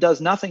medium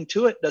does nothing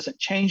to it, doesn't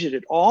change it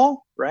at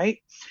all, right?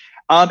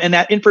 And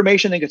that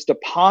information then gets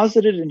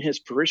deposited in his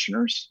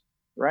parishioners,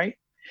 right?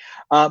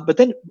 But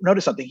then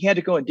notice something, he had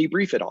to go and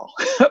debrief it all.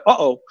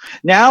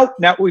 Now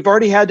we've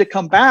already had to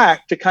come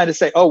back to kind of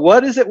say,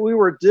 what is it we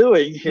were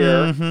doing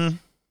here?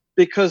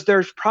 Because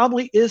there's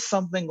probably is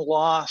something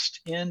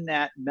lost in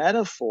that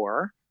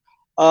metaphor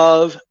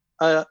of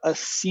a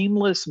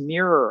seamless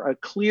mirror, a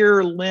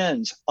clear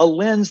lens, a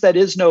lens that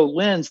is no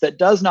lens, that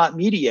does not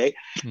mediate,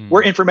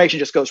 where information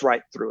just goes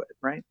right through it,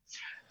 right?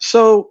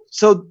 So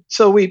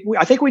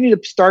I think we need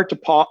to start to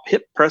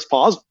press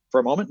pause for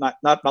a moment,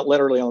 not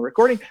literally on the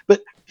recording,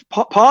 but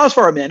pause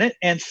for a minute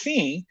and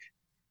think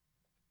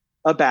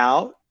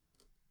about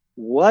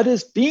what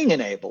is being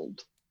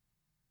enabled,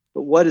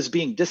 but what is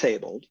being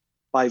disabled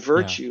by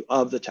virtue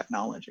of the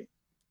technology.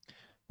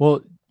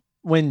 Well,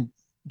 when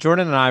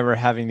Jordan and I were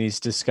having these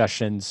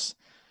discussions,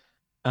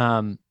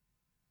 for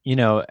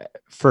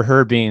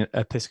her being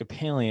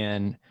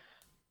Episcopalian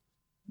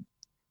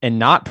and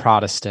not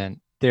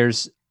Protestant,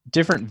 there's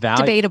different values.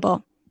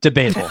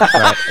 Debatable,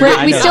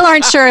 right? We still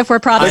aren't sure if we're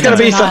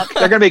Protestant or not.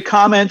 There are going to be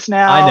comments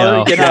now. I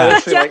know. Like,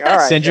 all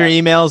right, send your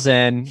emails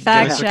in.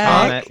 Fact check.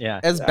 Comment. Yeah.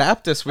 As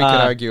Baptists, we could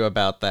argue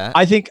about that.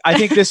 I think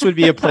this would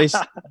be a place.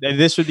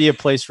 This would be a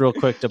place, real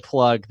quick, to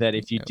plug that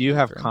if you do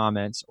have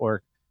comments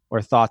or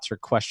thoughts or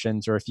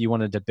questions, or if you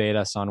want to debate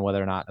us on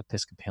whether or not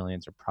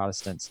Episcopalians or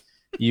Protestants,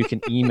 you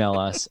can email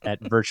us at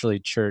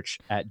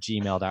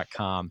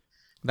virtuallychurch@gmail.com.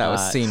 That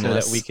was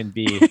seamless. So that we can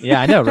be.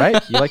 Yeah, I know,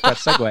 right? You like that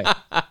segue?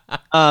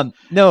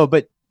 No,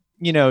 but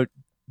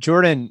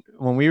Jordan,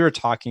 when we were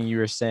talking, you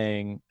were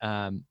saying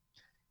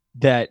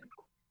that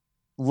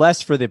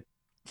less for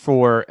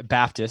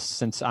Baptists,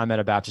 since I'm at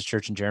a Baptist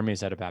church and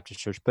Jeremy's at a Baptist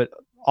church, but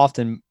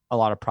often a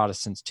lot of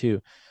Protestants too.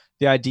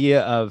 The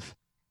idea of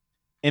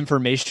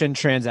information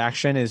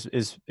transaction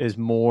is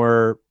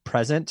more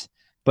present,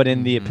 but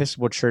in the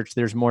Episcopal Church,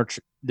 there's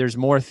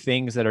more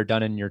things that are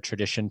done in your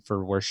tradition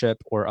for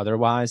worship or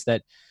otherwise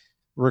that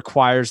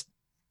requires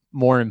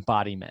more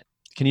embodiment.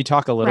 Can you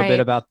talk a little bit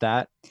about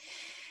that?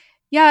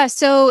 Yeah.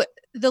 So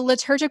the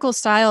liturgical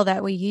style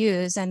that we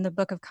use and the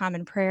Book of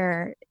Common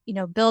Prayer,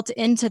 built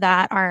into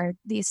that are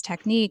these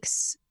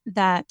techniques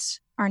that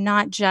are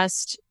not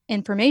just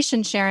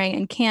information sharing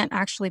and can't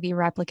actually be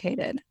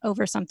replicated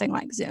over something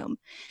like Zoom.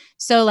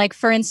 So like,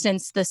 for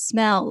instance, the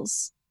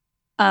smells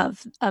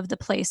of the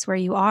place where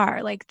you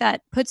are, like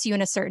that puts you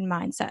in a certain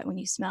mindset when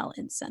you smell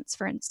incense,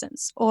 for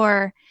instance,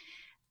 or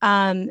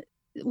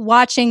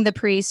watching the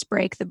priest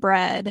break the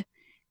bread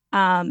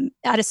at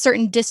a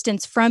certain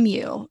distance from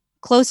you,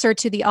 closer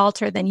to the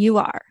altar than you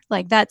are,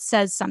 like that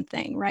says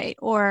something, right?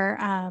 Or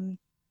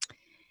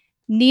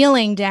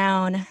kneeling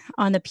down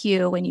on the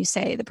pew when you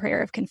say the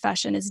prayer of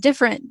confession is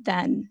different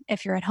than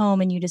if you're at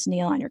home and you just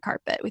kneel on your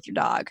carpet with your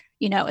dog.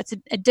 It's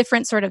a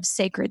different sort of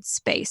sacred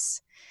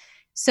space.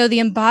 So the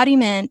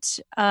embodiment,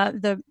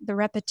 the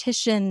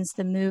repetitions,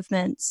 the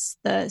movements,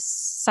 the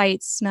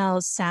sights,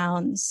 smells,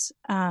 sounds,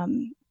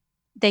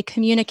 they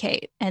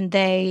communicate and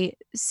they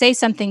say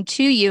something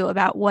to you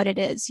about what it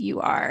is you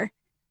are,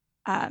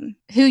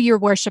 who you're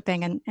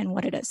worshiping, and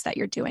what it is that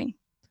you're doing.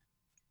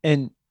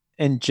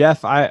 And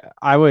Jeff,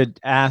 I would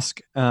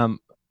ask,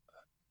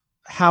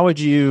 how would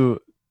you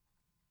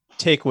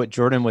take what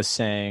Jordan was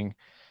saying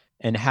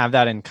and have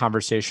that in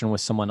conversation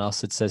with someone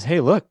else that says, hey,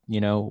 look,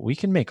 we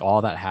can make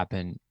all that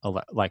happen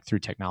like through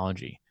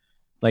technology.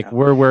 Like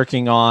we're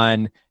working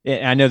on,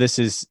 I know this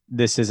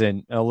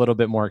isn't a little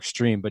bit more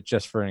extreme, but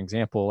just for an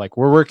example, like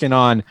we're working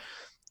on,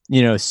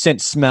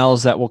 scent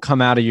smells that will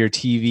come out of your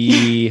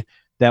TV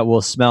that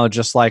will smell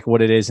just like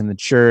what it is in the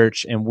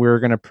church. And we're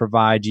going to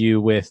provide you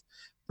with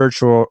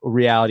virtual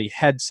reality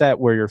headset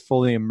where you're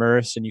fully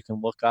immersed and you can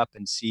look up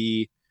and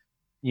see,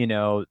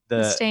 the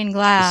stained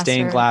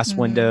glass,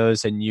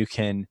 windows, and you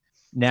can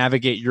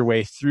navigate your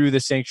way through the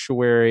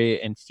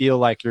sanctuary and feel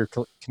like you're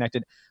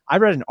connected. I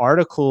read an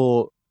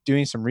article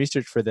doing some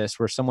research for this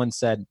where someone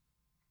said,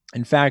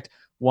 in fact,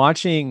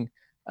 watching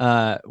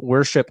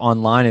worship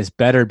online is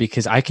better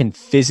because I can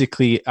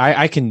physically,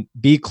 I can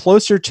be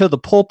closer to the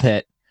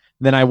pulpit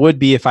than I would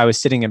be if I was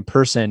sitting in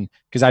person,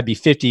 because I'd be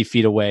 50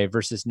 feet away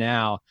versus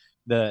now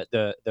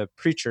the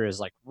preacher is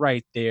like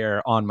right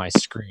there on my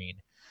screen.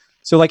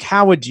 So like,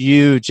 how would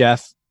you,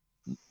 Jeff,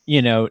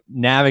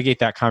 navigate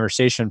that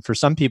conversation for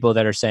some people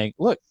that are saying,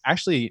 look,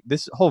 actually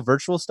this whole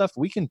virtual stuff,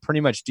 we can pretty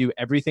much do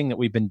everything that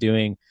we've been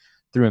doing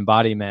through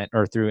embodiment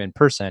or through in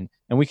person,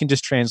 and we can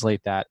just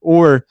translate that.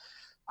 Or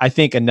I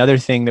think another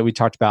thing that we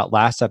talked about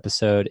last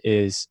episode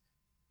is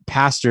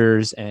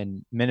pastors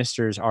and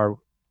ministers are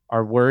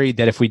worried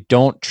that if we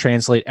don't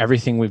translate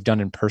everything we've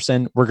done in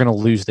person, we're going to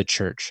lose the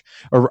church,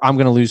 or I'm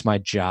going to lose my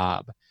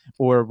job,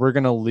 or we're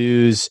going to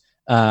lose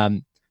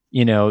the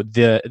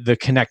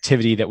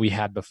connectivity that we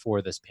had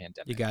before this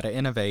pandemic. You got to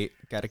innovate,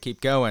 got to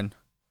keep going.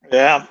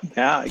 Yeah,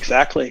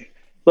 exactly.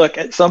 Look,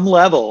 at some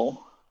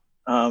level,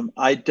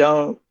 I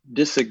don't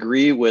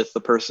disagree with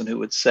the person who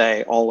would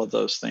say all of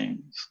those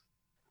things.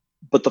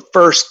 But the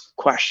first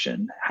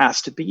question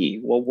has to be,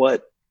 well,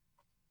 what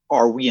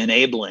are we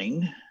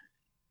enabling?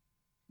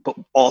 But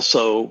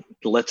also,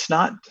 let's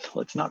not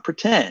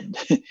pretend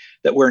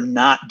that we're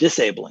not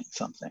disabling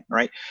something,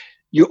 right?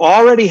 You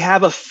already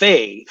have a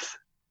faith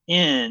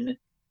in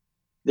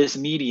this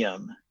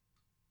medium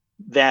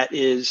that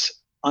is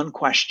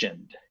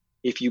unquestioned.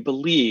 If you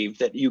believe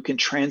that you can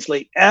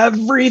translate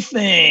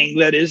everything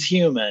that is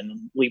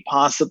humanly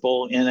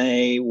possible in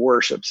a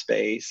worship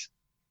space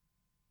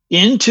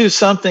into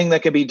something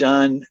that can be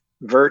done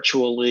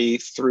virtually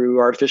through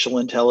artificial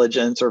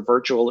intelligence or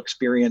virtual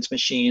experience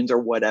machines or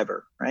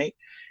whatever, right?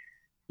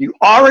 You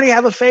already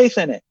have a faith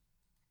in it,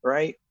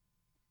 right?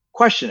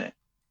 Question it.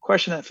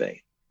 Question that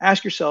faith.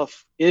 Ask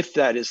yourself if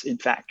that is in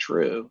fact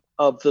true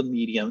of the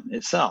medium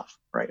itself,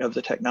 right? Of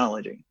the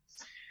technology.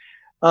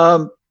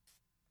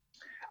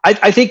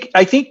 I think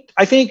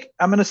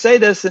I'm going to say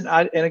this, and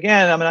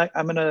again,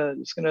 I'm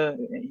going to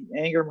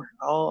anger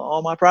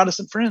all my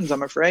Protestant friends,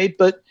 I'm afraid,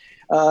 but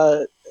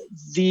there's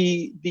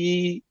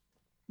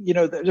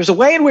a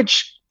way in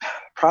which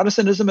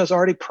Protestantism is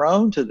already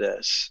prone to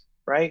this,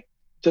 right?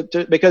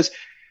 Because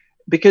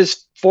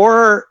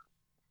for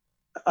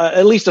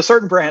at least a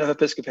certain brand of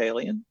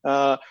Episcopalian,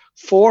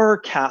 for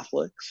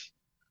Catholics,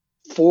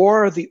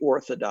 for the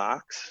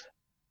Orthodox,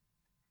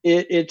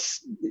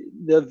 it's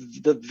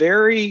the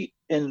very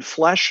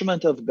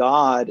enfleshment of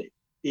God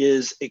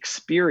is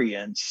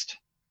experienced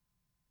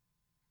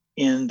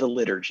in the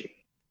liturgy.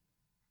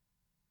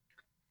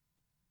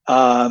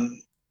 The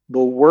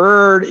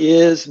Word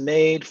is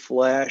made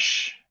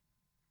flesh,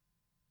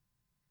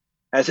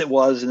 as it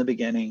was in the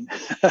beginning,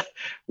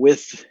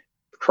 with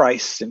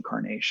Christ's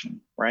incarnation,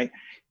 right?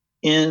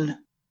 In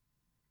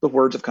the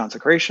words of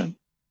consecration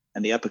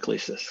and the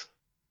epiclesis.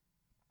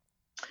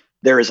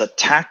 There is a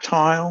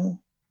tactile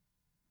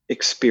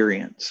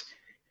experience.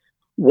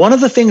 One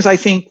of the things I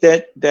think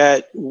that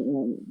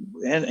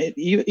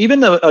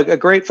even a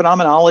great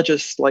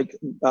phenomenologist like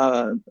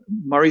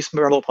Maurice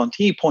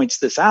Merleau-Ponty points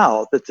this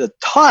out, that the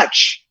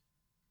touch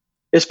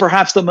is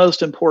perhaps the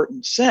most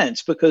important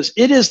sense, because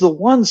it is the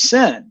one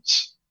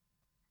sense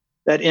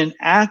that in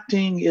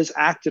acting is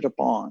acted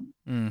upon.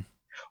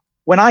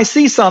 When I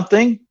see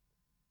something,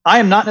 I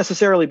am not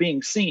necessarily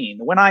being seen.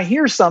 When I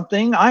hear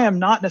something, I am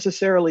not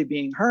necessarily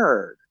being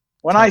heard.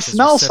 When I Touch is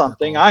smell reciprocal.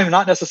 something, I'm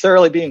not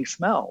necessarily being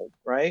smelled,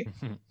 right?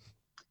 Mhm.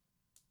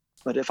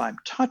 But if I'm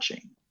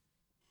touching,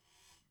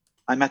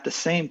 I'm at the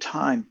same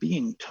time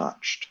being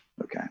touched.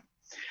 Okay.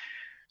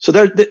 So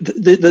there,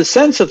 the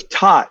sense of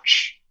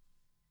touch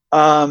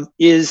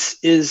is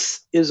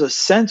a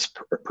sense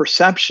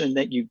perception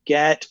that you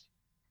get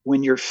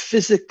when you're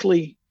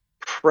physically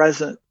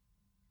present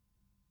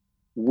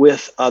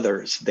with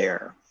others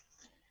there,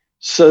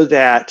 so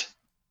that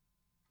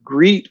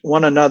greet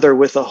one another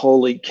with a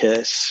holy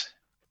kiss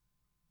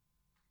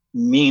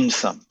means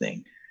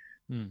something.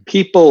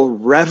 People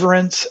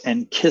reverence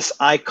and kiss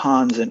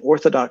icons in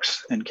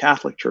Orthodox and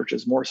Catholic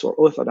churches, more so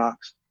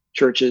Orthodox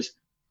churches.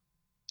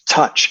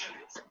 Touch.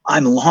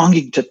 I'm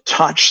longing to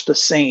touch the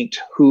saint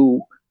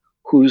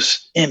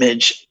whose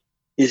image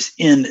is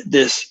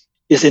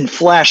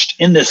enfleshed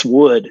in this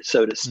wood,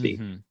 so to speak.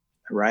 Mm-hmm.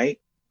 Right?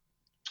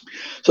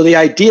 So the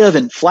idea of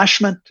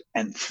enfleshment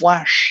and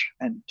flesh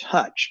and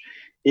touch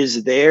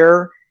is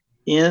there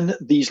in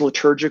these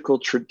liturgical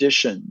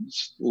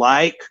traditions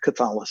like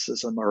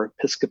Catholicism or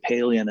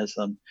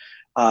Episcopalianism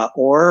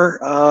or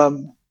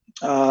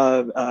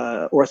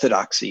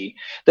Orthodoxy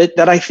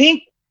that I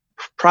think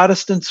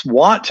Protestants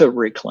want to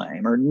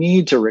reclaim or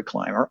need to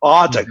reclaim or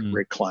ought to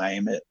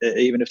reclaim it,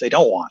 even if they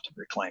don't want to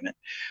reclaim it.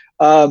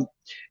 So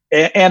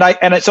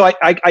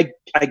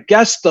I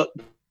guess the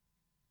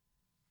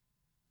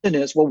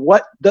is,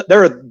 well,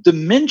 there are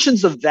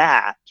dimensions of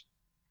that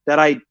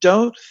I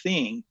don't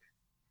think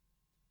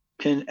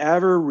can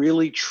ever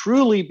really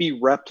truly be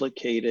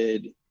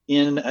replicated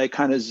in a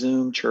kind of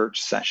Zoom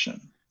church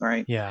session,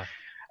 right? Yeah.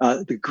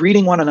 The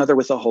greeting one another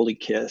with a holy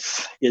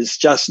kiss is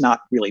just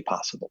not really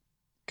possible.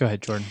 Go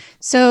ahead, Jordan.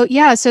 So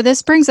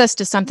this brings us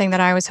to something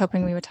that I was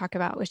hoping we would talk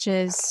about, which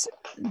is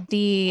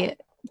the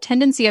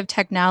tendency of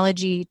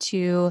technology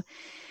to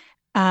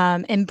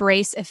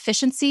embrace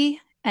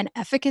efficiency and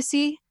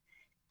efficacy.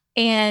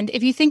 And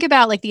if you think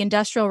about like the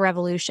Industrial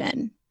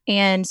Revolution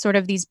and sort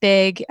of these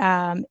big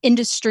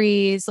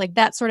industries, like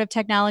that sort of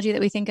technology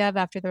that we think of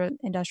after the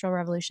Industrial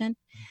Revolution,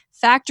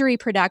 factory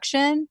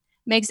production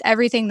makes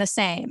everything the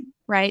same,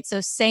 right? So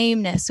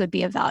sameness would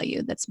be a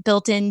value that's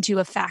built into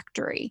a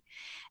factory.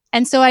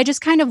 And so I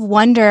just kind of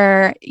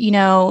wonder,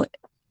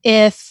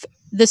 if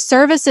the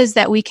services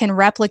that we can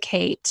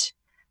replicate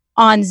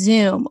on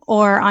Zoom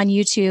or on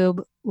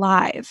YouTube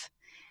Live,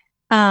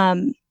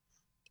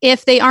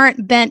 if they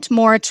aren't bent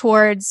more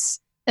towards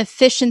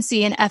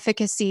efficiency and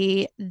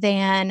efficacy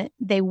than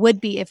they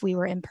would be if we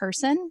were in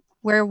person,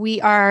 where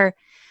we are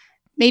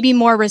maybe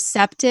more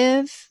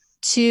receptive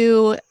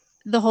to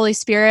the Holy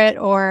Spirit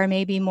or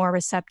maybe more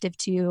receptive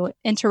to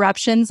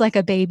interruptions like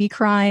a baby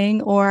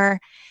crying or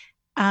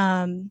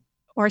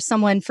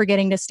someone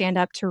forgetting to stand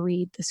up to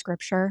read the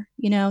scripture,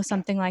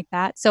 something like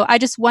that. So I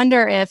just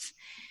wonder if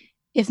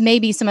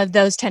maybe some of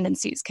those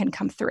tendencies can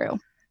come through.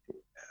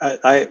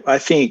 I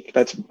think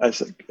that's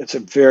a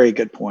very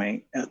good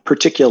point.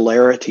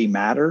 Particularity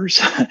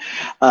matters.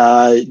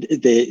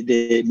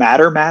 The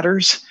matter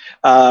matters,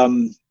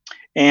 and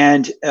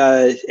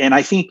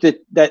I think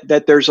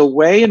that there's a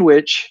way in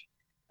which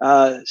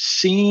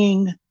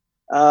seeing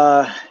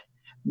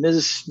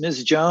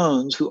Ms.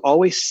 Jones, who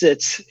always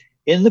sits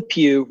in the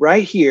pew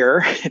right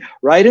here,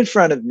 right in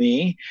front of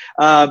me,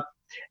 at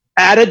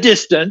a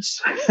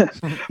distance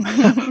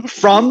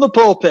from the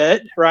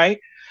pulpit, right?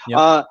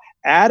 Yep.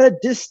 At a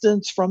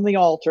distance from the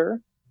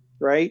altar,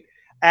 right?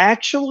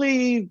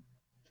 Actually,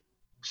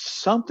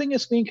 something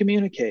is being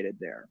communicated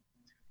there.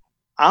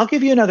 I'll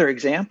give you another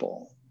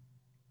example.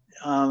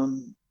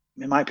 In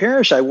my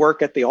parish, I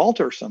work at the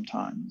altar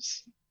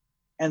sometimes,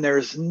 and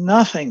there's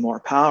nothing more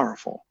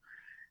powerful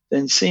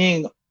than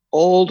seeing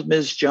old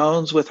Ms.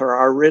 Jones with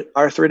her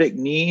arthritic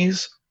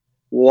knees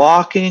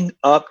walking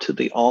up to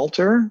the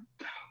altar,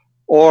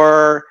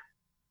 or,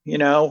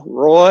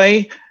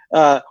 Roy,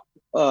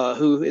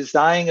 who is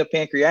dying of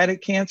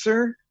pancreatic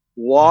cancer,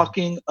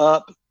 walking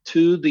up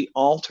to the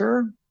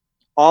altar,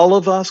 all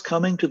of us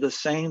coming to the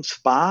same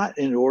spot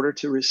in order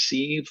to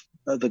receive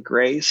the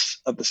grace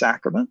of the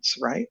sacraments,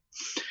 right?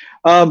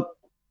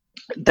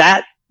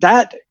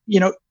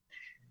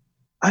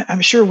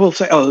 I'm sure we'll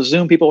say,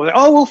 Zoom people will say,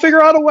 we'll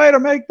figure out a way to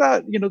make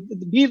that,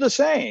 be the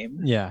same.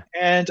 Yeah.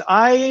 And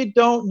I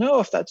don't know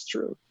if that's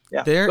true.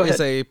 Yeah. There is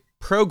a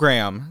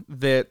program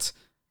that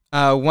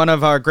one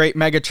of our great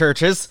mega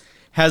churches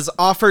has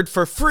offered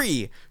for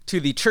free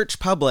to the church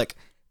public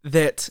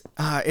that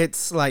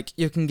it's like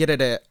you can get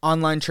it at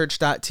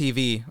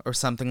onlinechurch.tv or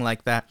something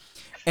like that.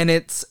 And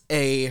it's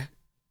a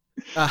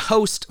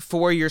host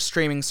for your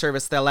streaming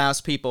service that allows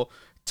people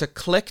to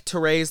click to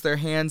raise their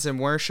hands in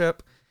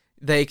worship.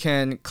 They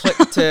can click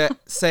to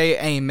say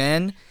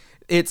amen.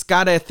 It's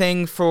got a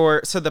thing so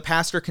the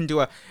pastor can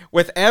do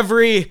with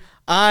every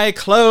eye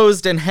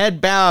closed and head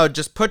bowed,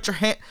 just put your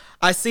hand.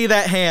 I see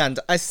that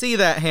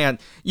hand.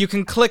 You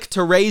can click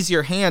to raise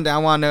your hand. I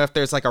want to know if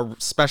there's like a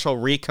special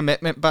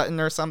recommitment button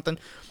or something.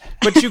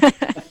 But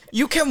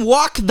you can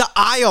walk the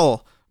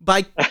aisle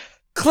by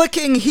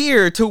clicking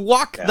here to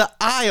walk the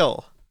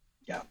aisle.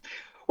 Yeah.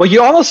 Well,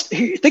 you almost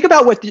think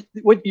about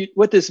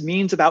what this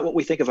means about what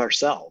we think of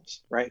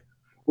ourselves, right?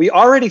 We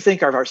already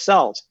think of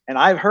ourselves, and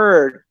I've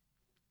heard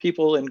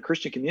people in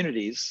Christian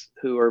communities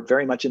who are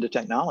very much into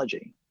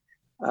technology,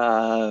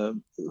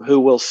 who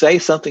will say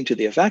something to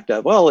the effect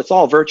of, "Well, it's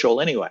all virtual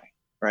anyway."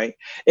 Right?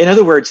 In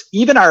other words,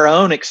 even our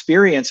own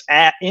experience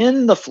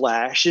in the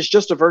flesh is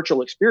just a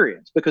virtual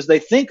experience, because they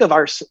think of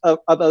us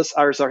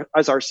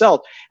as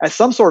ourselves as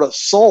some sort of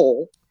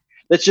soul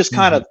that's just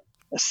kind of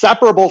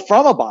separable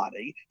from a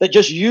body, that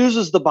just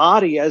uses the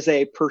body as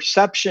a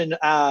perception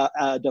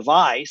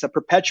device, a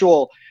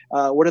perpetual,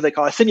 what do they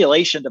call it? A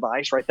simulation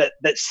device, right?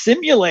 That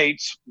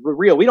simulates the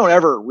real. We don't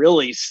ever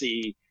really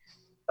see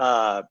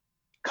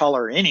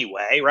color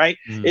anyway, right?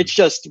 It's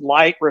just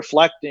light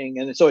reflecting,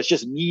 and so it's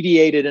just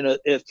mediated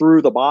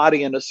through the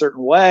body in a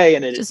certain way,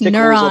 and it Just tickles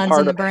neurons a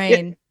part in the of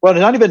brain. it. Well,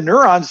 it's not even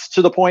neurons,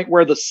 to the point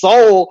where the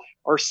soul,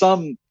 or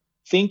some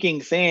thinking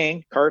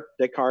thing,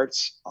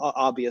 Descartes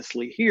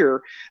obviously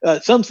here,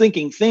 some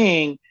thinking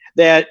thing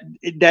that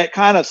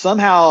kind of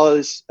somehow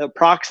is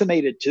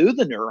approximated to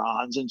the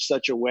neurons in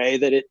such a way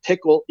that it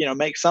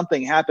makes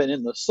something happen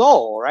in the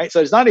soul, right?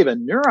 So it's not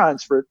even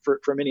neurons for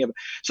many of them.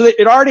 So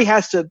it already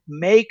has to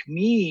make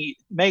the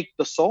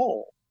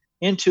soul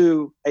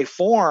into a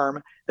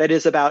form that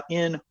is about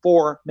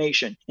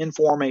information.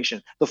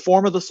 The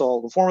form of the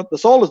soul. The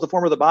soul is the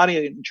form of the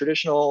body in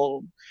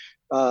traditional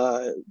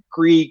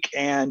Greek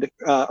and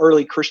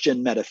early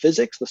Christian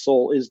metaphysics. The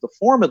soul is the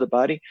form of the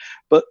body,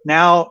 but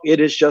now it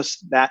is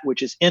just that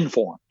which is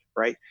informed,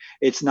 right?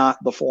 It's not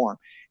the form.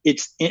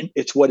 It's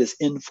what is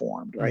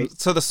informed, right?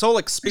 So the soul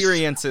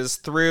experiences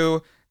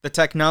through the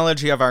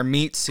technology of our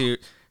meat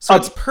suit. So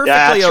it's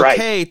perfectly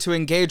okay to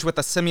engage with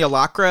a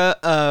simulacra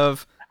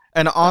of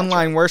an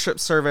online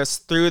worship service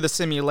through the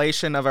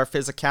simulation of our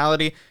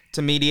physicality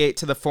to mediate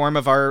to the form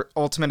of our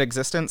ultimate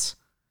existence.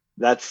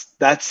 I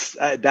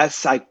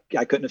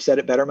couldn't have said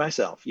it better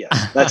myself.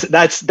 Yes,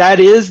 that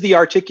is the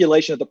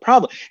articulation of the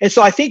problem. And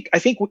so I think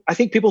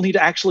people need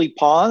to actually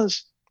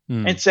pause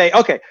and say,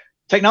 okay,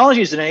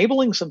 technology is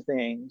enabling some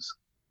things,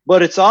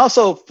 but it's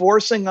also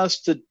forcing us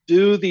to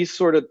do these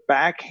sort of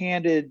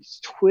backhanded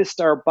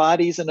twist our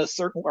bodies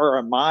or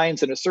our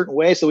minds in a certain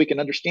way, so we can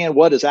understand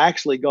what is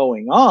actually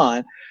going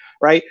on,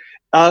 right?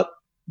 But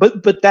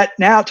that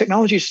now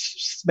technology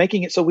is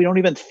making it so we don't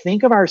even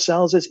think of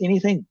ourselves as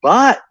anything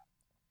but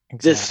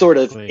this sort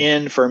of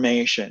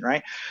information,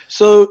 right?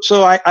 So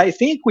I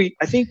think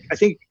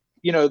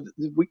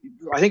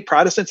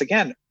Protestants,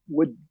 again,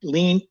 would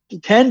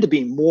tend to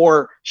be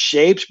more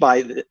shaped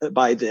by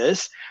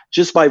this,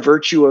 just by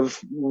virtue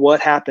of what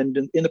happened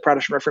in the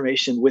Protestant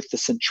Reformation, with the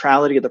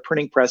centrality of the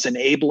printing press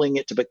enabling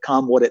it to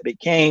become what it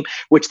became,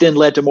 which then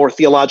led to more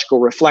theological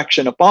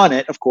reflection upon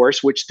it, of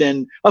course, which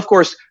then, of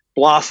course,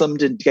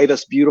 blossomed and gave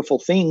us beautiful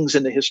things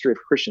in the history of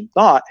Christian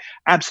thought.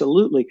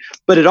 Absolutely.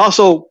 But it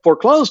also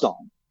foreclosed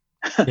on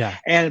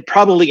and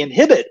probably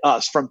inhibit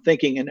us from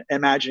thinking and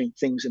imagining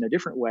things in a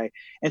different way.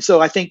 And so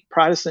I think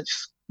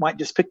Protestants might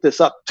just pick this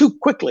up too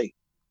quickly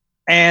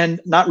and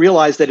not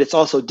realize that it's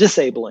also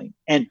disabling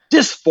and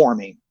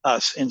disforming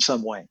us in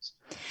some ways.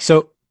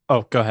 So,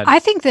 go ahead. I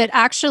think that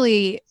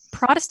actually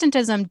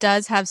Protestantism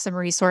does have some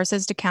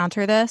resources to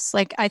counter this.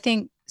 Like, I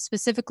think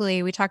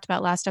specifically, we talked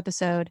about last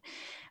episode,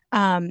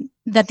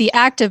 that the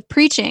act of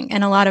preaching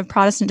in a lot of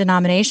Protestant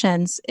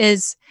denominations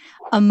is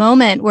a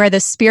moment where the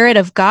Spirit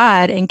of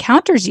God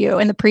encounters you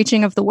in the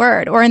preaching of the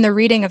word or in the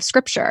reading of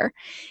scripture.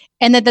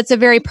 And that's a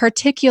very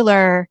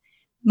particular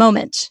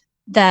moment,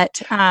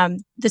 that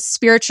the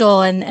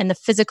spiritual and the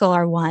physical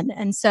are one.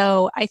 And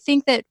so I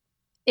think that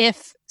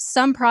if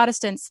some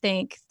Protestants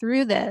think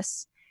through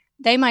this,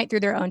 they might,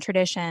 through their own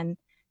tradition,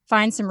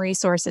 find some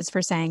resources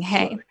for saying,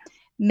 hey,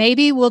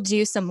 maybe we'll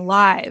do some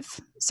live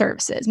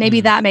services.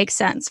 Maybe that makes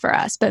sense for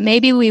us, but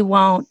maybe we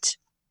won't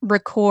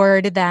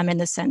record them in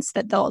the sense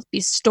that they'll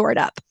be stored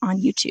up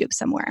on YouTube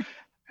somewhere.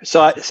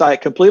 So I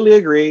completely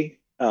agree.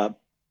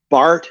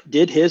 Barth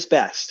did his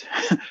best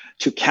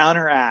to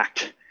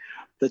counteract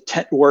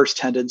the worst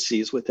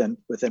tendencies within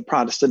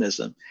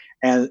Protestantism,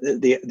 and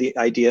the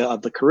idea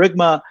of the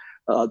kerygma,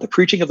 the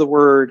preaching of the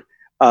word,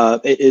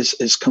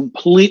 is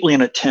completely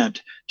an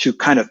attempt to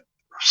kind of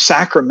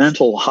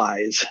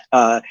sacramentalize.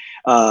 Many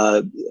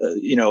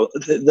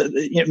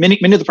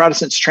of the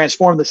Protestants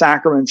transform the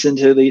sacraments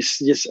into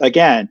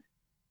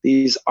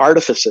these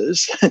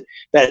artifices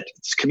that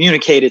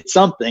communicated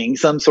some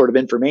sort of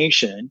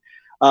information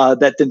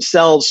that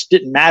themselves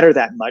didn't matter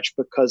that much,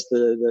 because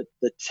the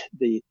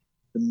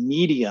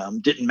medium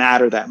didn't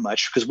matter that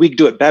much, because we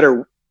do it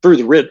better through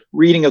the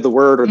reading of the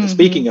word or the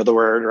speaking of the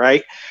word,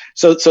 right?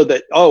 So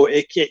that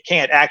it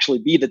can't actually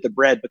be that the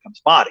bread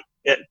becomes body.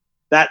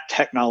 That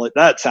technology,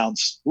 that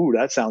sounds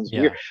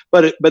weird,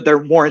 but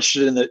they're more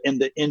interested in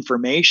the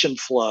information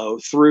flow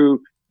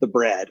through the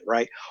bread,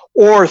 right,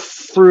 or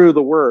through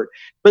the word.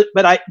 But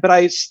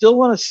I still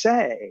want to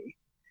say,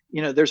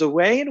 there's a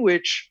way in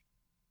which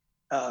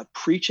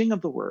preaching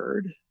of the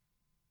word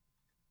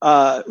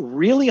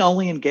really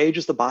only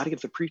engages the body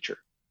of the preacher.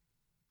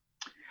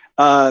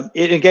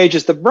 It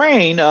engages the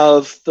brain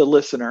of the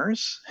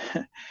listeners,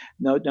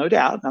 no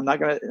doubt. I'm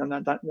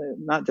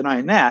not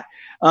denying that.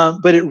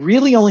 But it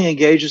really only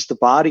engages the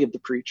body of the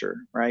preacher,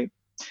 right?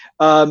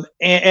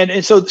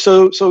 And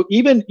so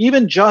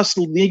even just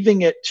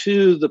leaving it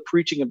to the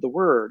preaching of the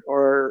word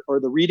or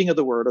the reading of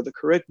the word or the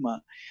kerygma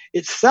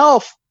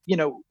itself,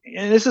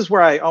 and this is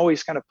where I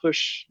always kind of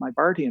push my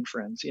Barthian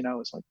friends,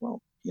 it's like,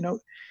 well,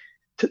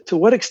 to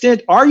what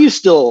extent are you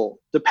still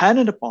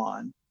dependent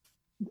upon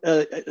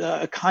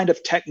a kind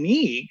of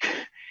technique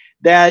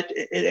that,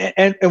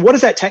 and what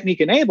does that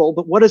technique enable,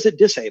 but what does it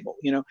disable?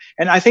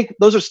 And I think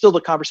those are still the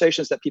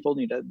conversations that people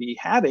need to be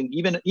having,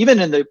 even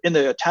in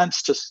the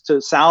attempts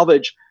to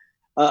salvage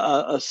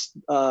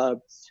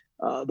the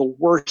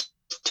worst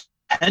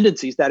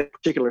tendencies that a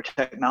particular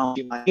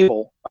technology might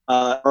enable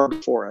are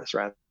before us,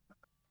 rather.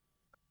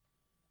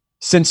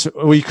 Since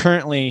we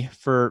currently,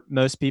 for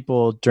most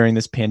people during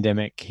this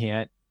pandemic,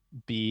 can't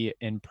be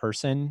in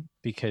person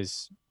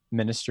because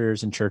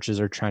ministers and churches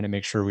are trying to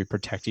make sure we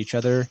protect each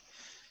other,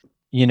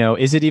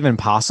 is it even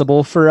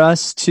possible for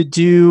us to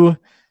do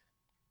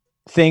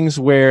things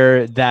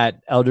where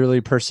that elderly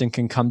person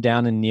can come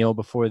down and kneel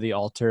before the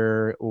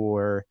altar,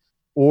 or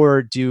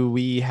do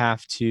we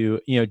have to,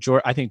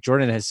 I think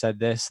Jordan has said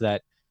this,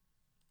 that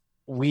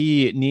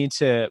we need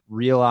to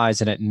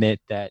realize and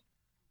admit that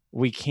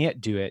we can't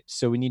do it.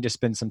 So we need to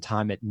spend some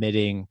time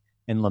admitting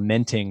and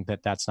lamenting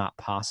that that's not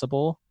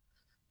possible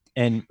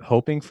and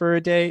hoping for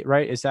a day,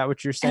 right? Is that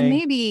what you're saying? And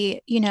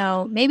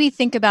maybe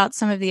think about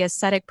some of the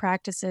ascetic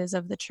practices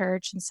of the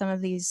church and some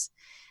of these.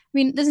 I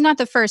mean, this is not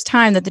the first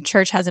time that the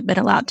church hasn't been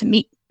allowed to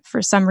meet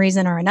for some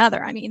reason or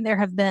another. I mean, there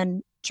have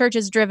been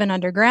churches driven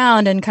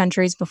underground in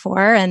countries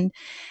before, and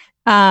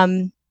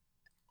there's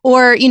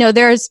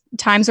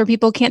times where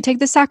people can't take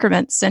the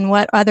sacraments, and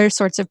what other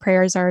sorts of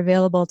prayers are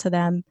available to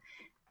them.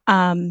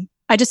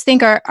 I just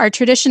think our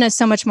tradition is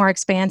so much more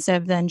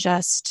expansive than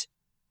just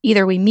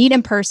either we meet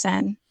in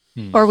person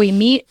or we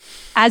meet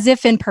as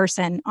if in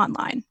person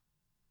online.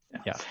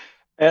 Yeah.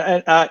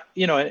 And I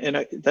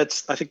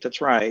think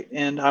that's right.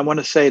 And I want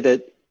to say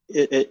that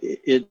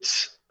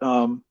it's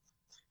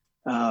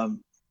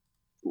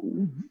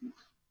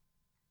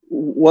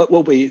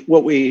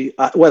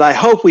what I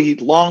hope we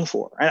long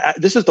for.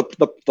 And this is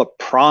the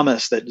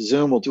promise that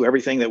Zoom will do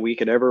everything that we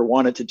could ever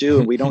want it to do,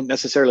 and we don't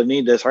necessarily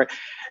need this. Right?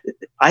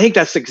 I think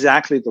that's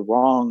exactly the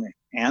wrong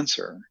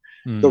answer.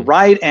 The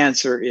right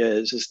answer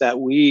is that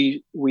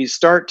we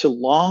start to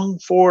long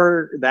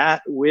for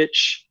that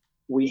which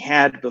we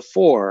had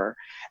before,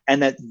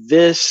 and that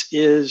this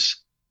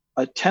is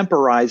a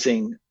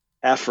temporizing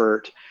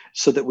effort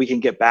so that we can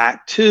get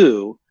back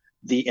to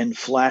the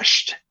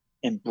enfleshed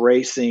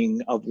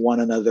embracing of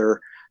one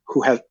another,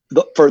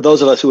 for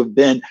those of us who have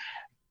been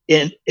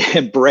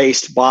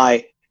embraced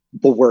by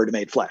the Word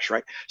made flesh,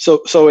 right?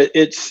 So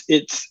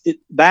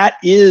that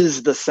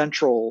is the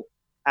central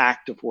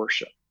act of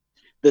worship.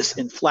 This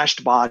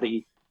enfleshed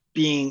body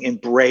being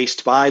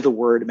embraced by the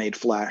Word made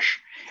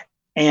flesh,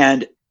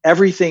 and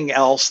everything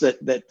else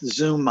that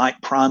Zoom might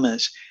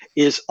promise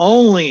is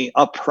only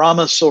a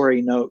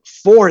promissory note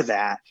for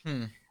that.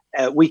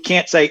 We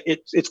can't say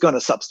it's going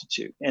to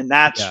substitute, and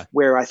that's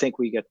where I think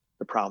we get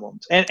the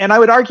problems. And I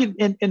would argue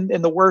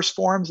in the worst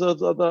forms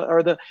of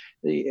what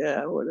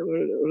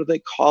do they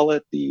call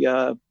it?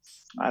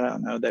 I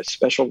don't know, that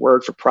special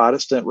word for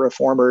Protestant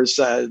reformers,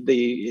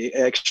 the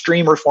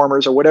extreme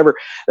reformers or whatever.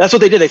 That's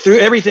what they did. They threw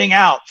everything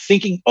out,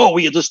 thinking, "Oh,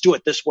 we'll just do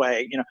it this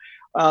way,"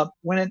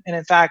 when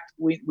in fact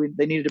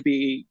they needed to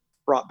be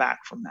brought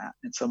back from that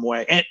in some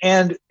way,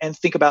 and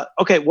think about,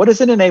 okay, what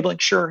is it enabling?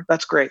 Sure,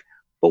 that's great,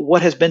 but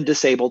what has been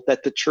disabled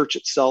that the church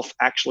itself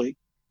actually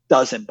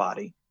does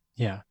embody?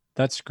 Yeah,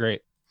 that's great.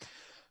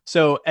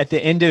 So at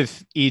the end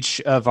of each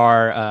of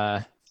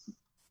our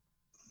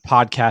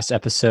podcast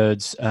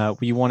episodes,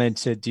 we wanted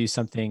to do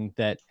something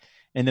that,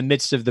 in the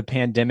midst of the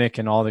pandemic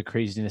and all the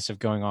craziness of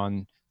going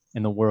on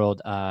in the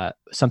world,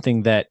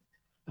 something that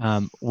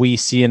we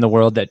see in the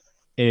world that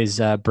is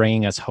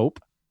bringing us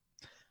hope.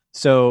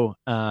 So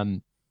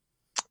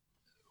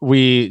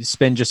we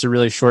spend just a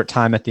really short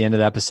time at the end of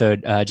the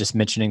episode just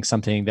mentioning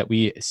something that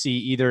we see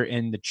either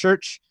in the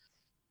church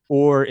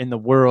or in the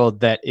world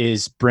that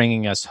is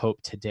bringing us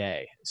hope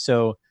today.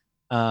 So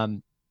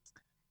we'll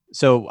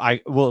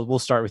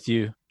start with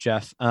you,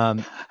 Jeff.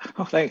 Oh,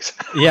 thanks.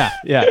 Yeah.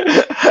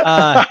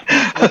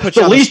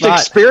 The least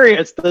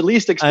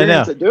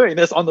experience at doing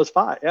this on the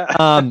spot.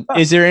 Yeah.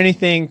 Is there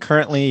anything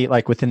currently,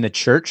 like within the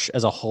church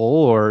as a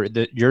whole, or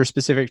your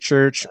specific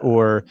church,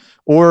 or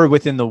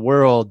within the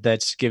world,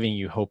 that's giving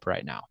you hope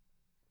right now?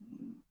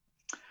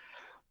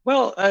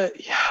 Well,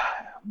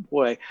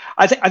 boy,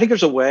 I think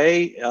there's a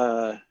way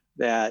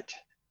that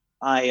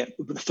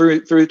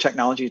through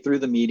technology, through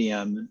the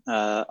medium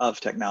of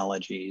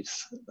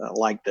technologies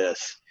like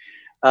this,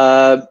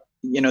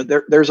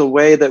 there's a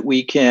way that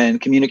we can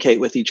communicate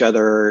with each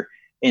other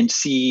and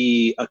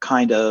see a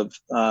kind of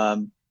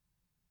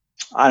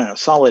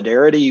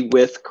solidarity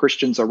with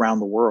Christians around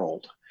the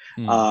world.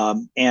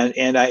 So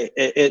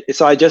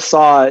I just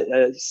saw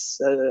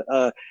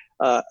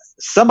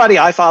somebody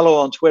I follow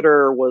on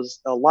Twitter was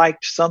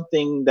liked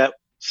something that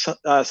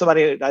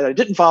somebody that I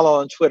didn't follow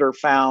on Twitter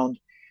found,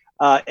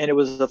 and it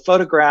was a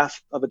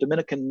photograph of a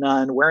Dominican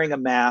nun wearing a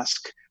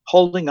mask,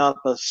 holding up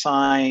a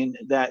sign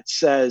that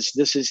says,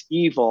 "This is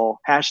evil,"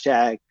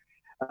 hashtag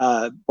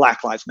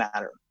Black Lives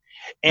Matter.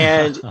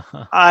 And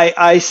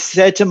I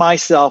said to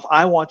myself,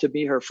 I want to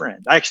be her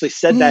friend. I actually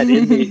said that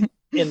in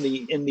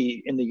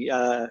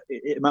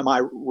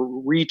my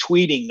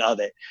retweeting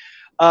of it.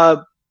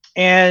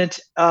 And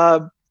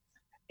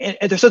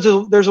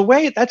there's a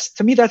way, that's,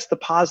 to me, that's the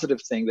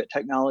positive thing that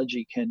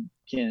technology can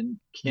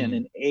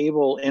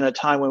enable in a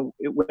time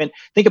when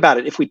think about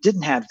it, if we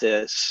didn't have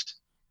this,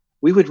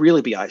 we would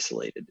really be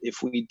isolated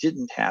if we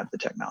didn't have the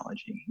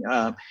technology.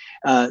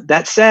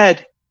 That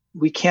said,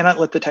 we cannot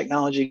let the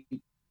technology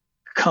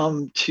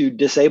come to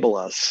disable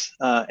us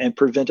and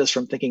prevent us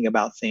from thinking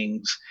about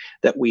things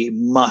that we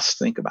must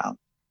think about.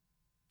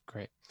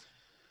 Great.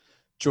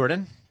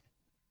 Jordan?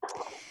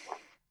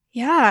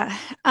 Yeah.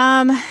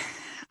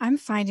 I'm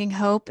finding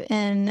hope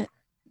in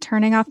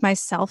turning off my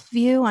self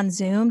view on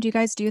Zoom. Do you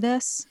guys do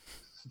this?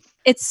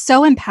 It's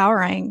so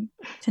empowering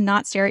to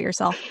not stare at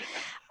yourself.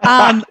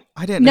 I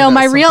didn't know no,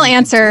 that's my real something you could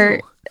answer,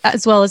 do.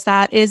 as well as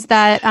that, is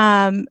that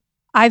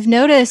I've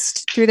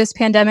noticed through this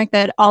pandemic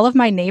that all of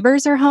my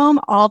neighbors are home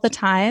all the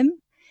time,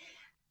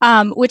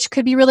 which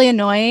could be really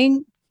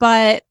annoying,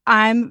 but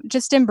I'm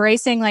just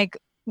embracing, like,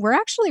 we're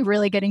actually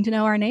really getting to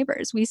know our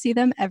neighbors. We see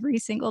them every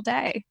single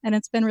day, and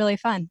it's been really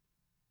fun.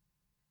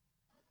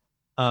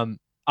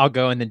 I'll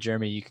go, and then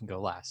Jeremy, you can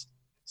go last,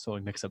 so we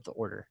mix up the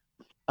order.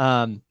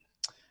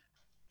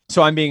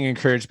 So I'm being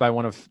encouraged by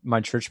one of my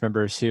church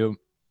members who,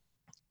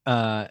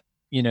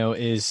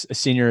 is a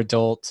senior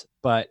adult,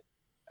 but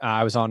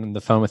I was on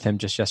the phone with him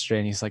just yesterday,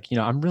 and he's like,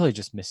 I'm really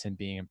just missing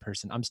being in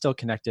person. I'm still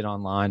connected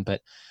online,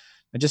 but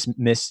I just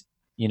miss,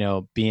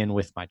 being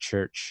with my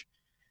church.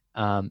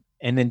 And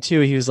then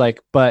too, he was like,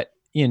 but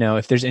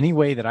if there's any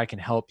way that I can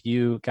help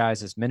you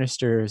guys as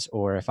ministers,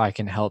 or if I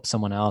can help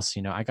someone else,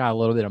 I got a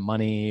little bit of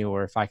money,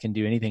 or if I can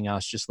do anything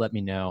else, just let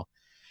me know.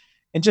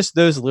 And just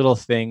those little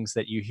things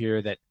that you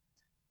hear that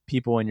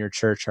people in your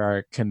church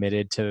are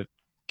committed to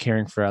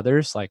caring for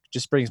others, like,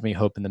 just brings me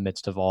hope in the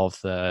midst of all of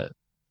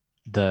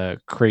the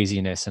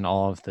craziness and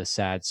all of the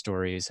sad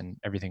stories and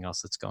everything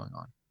else that's going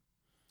on.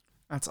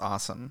 That's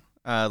awesome.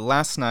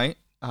 Last night,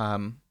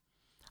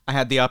 I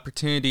had the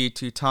opportunity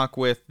to talk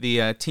with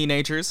the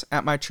teenagers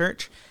at my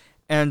church,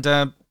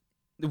 and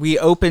we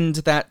opened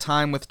that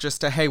time with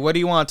just hey, what do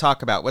you want to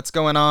talk about? What's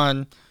going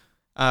on?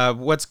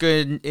 What's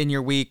good in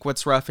your week?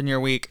 What's rough in your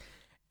week?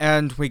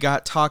 And we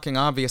got talking,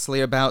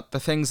 obviously, about the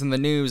things in the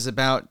news,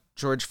 about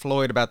George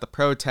Floyd, about the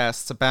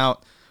protests,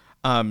 about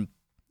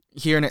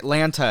here in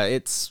Atlanta.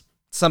 It's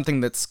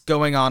something that's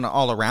going on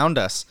all around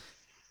us.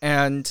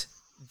 And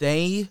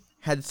they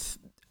had,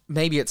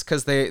 maybe it's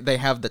because they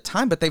have the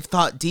time, but they've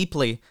thought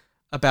deeply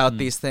about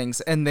these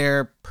things. And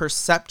their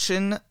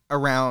perception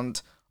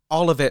around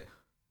all of it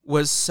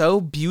was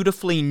so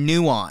beautifully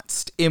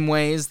nuanced in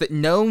ways that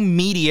no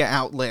media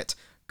outlet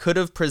could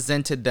have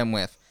presented them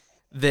with,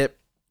 that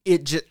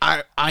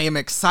I am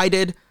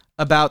excited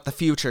about the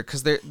future,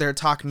 because they're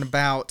talking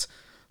about,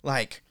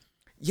 like,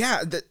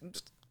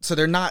 so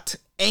they're not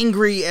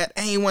angry at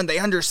anyone. They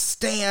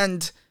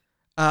understand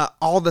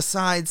all the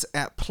sides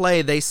at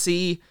play. They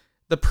see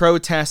the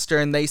protester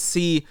and they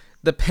see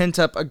the pent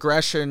up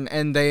aggression,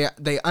 and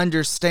they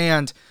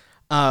understand.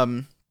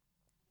 They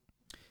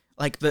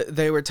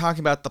were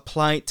talking about the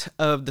plight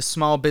of the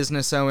small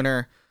business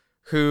owner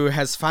who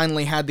has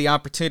finally had the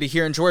opportunity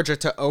here in Georgia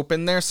to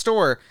open their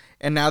store,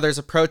 and now there's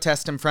a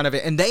protest in front of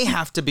it, and they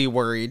have to be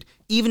worried,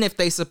 even if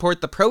they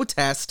support the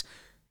protest,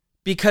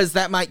 because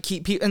that might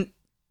keep people. And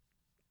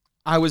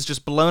I was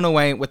just blown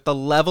away with the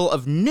level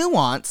of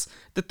nuance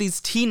that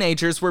these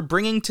teenagers were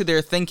bringing to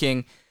their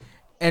thinking,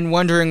 and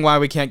wondering why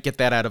we can't get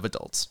that out of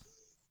adults.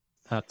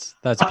 That's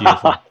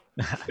beautiful.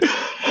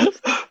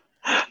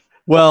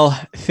 Well,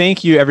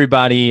 thank you,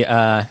 everybody,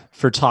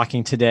 for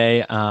talking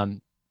today.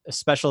 A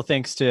special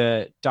thanks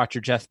to Dr.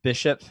 Jeff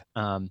Bishop.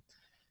 Dr.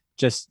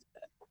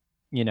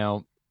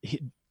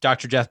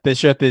 Jeff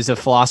Bishop is a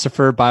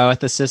philosopher,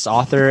 bioethicist,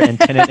 author, and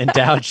Tennant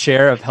Endowed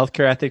Chair of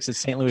Healthcare Ethics at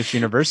St. Louis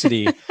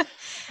University,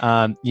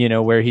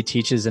 where he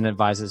teaches and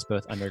advises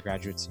both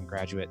undergraduates and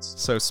graduates.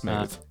 So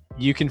smooth.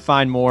 You can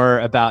find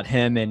more about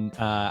him, and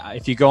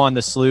if you go on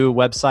the SLU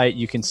website,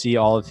 you can see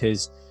all of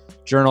his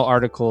journal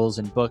articles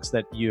and books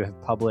that you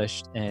have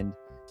published. And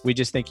we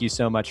just thank you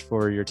so much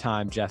for your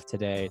time, Jeff,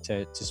 today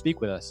to speak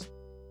with us.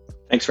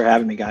 Thanks for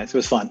having me, guys. It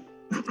was fun.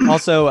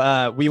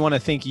 Also, we want to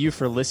thank you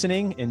for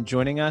listening and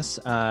joining us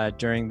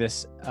during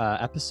this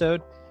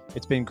episode.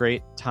 It's been a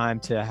great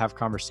time to have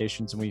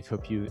conversations, and we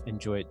hope you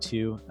enjoy it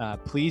too.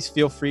 Please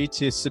feel free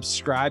to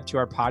subscribe to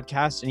our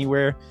podcast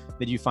anywhere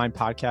that you find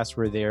podcasts.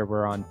 We're there.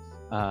 We're on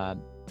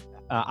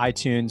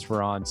iTunes.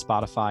 We're on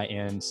Spotify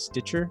and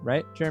Stitcher,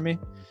 right, Jeremy?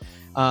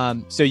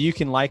 So you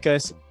can like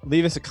us,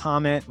 leave us a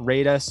comment,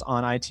 rate us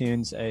on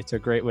iTunes. It's a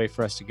great way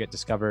for us to get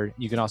discovered.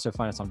 You can also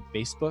find us on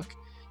Facebook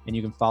and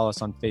you can follow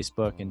us on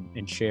Facebook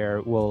and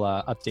share. We'll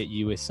update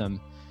you with some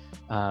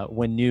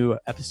when new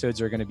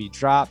episodes are going to be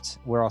dropped.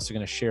 We're also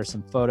going to share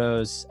some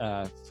photos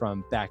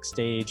from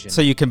backstage.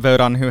 So you can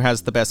vote on who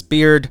has the best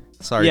beard.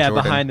 Sorry, yeah,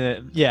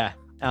 Jordan.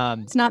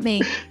 It's not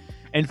me.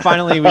 And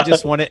finally, we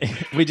just wanted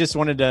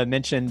to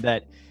mention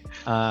that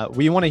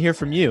we want to hear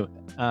from you.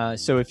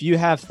 So if you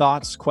have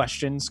thoughts,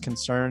 questions,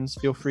 concerns,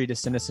 feel free to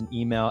send us an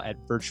email at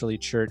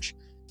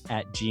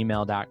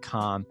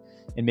virtuallychurch@gmail.com.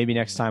 And maybe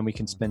next time we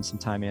can spend some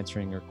time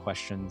answering your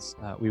questions.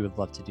 We would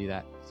love to do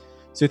that.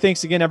 So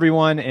thanks again,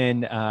 everyone.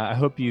 And I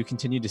hope you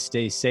continue to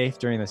stay safe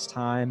during this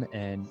time,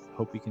 and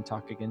hope we can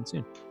talk again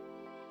soon.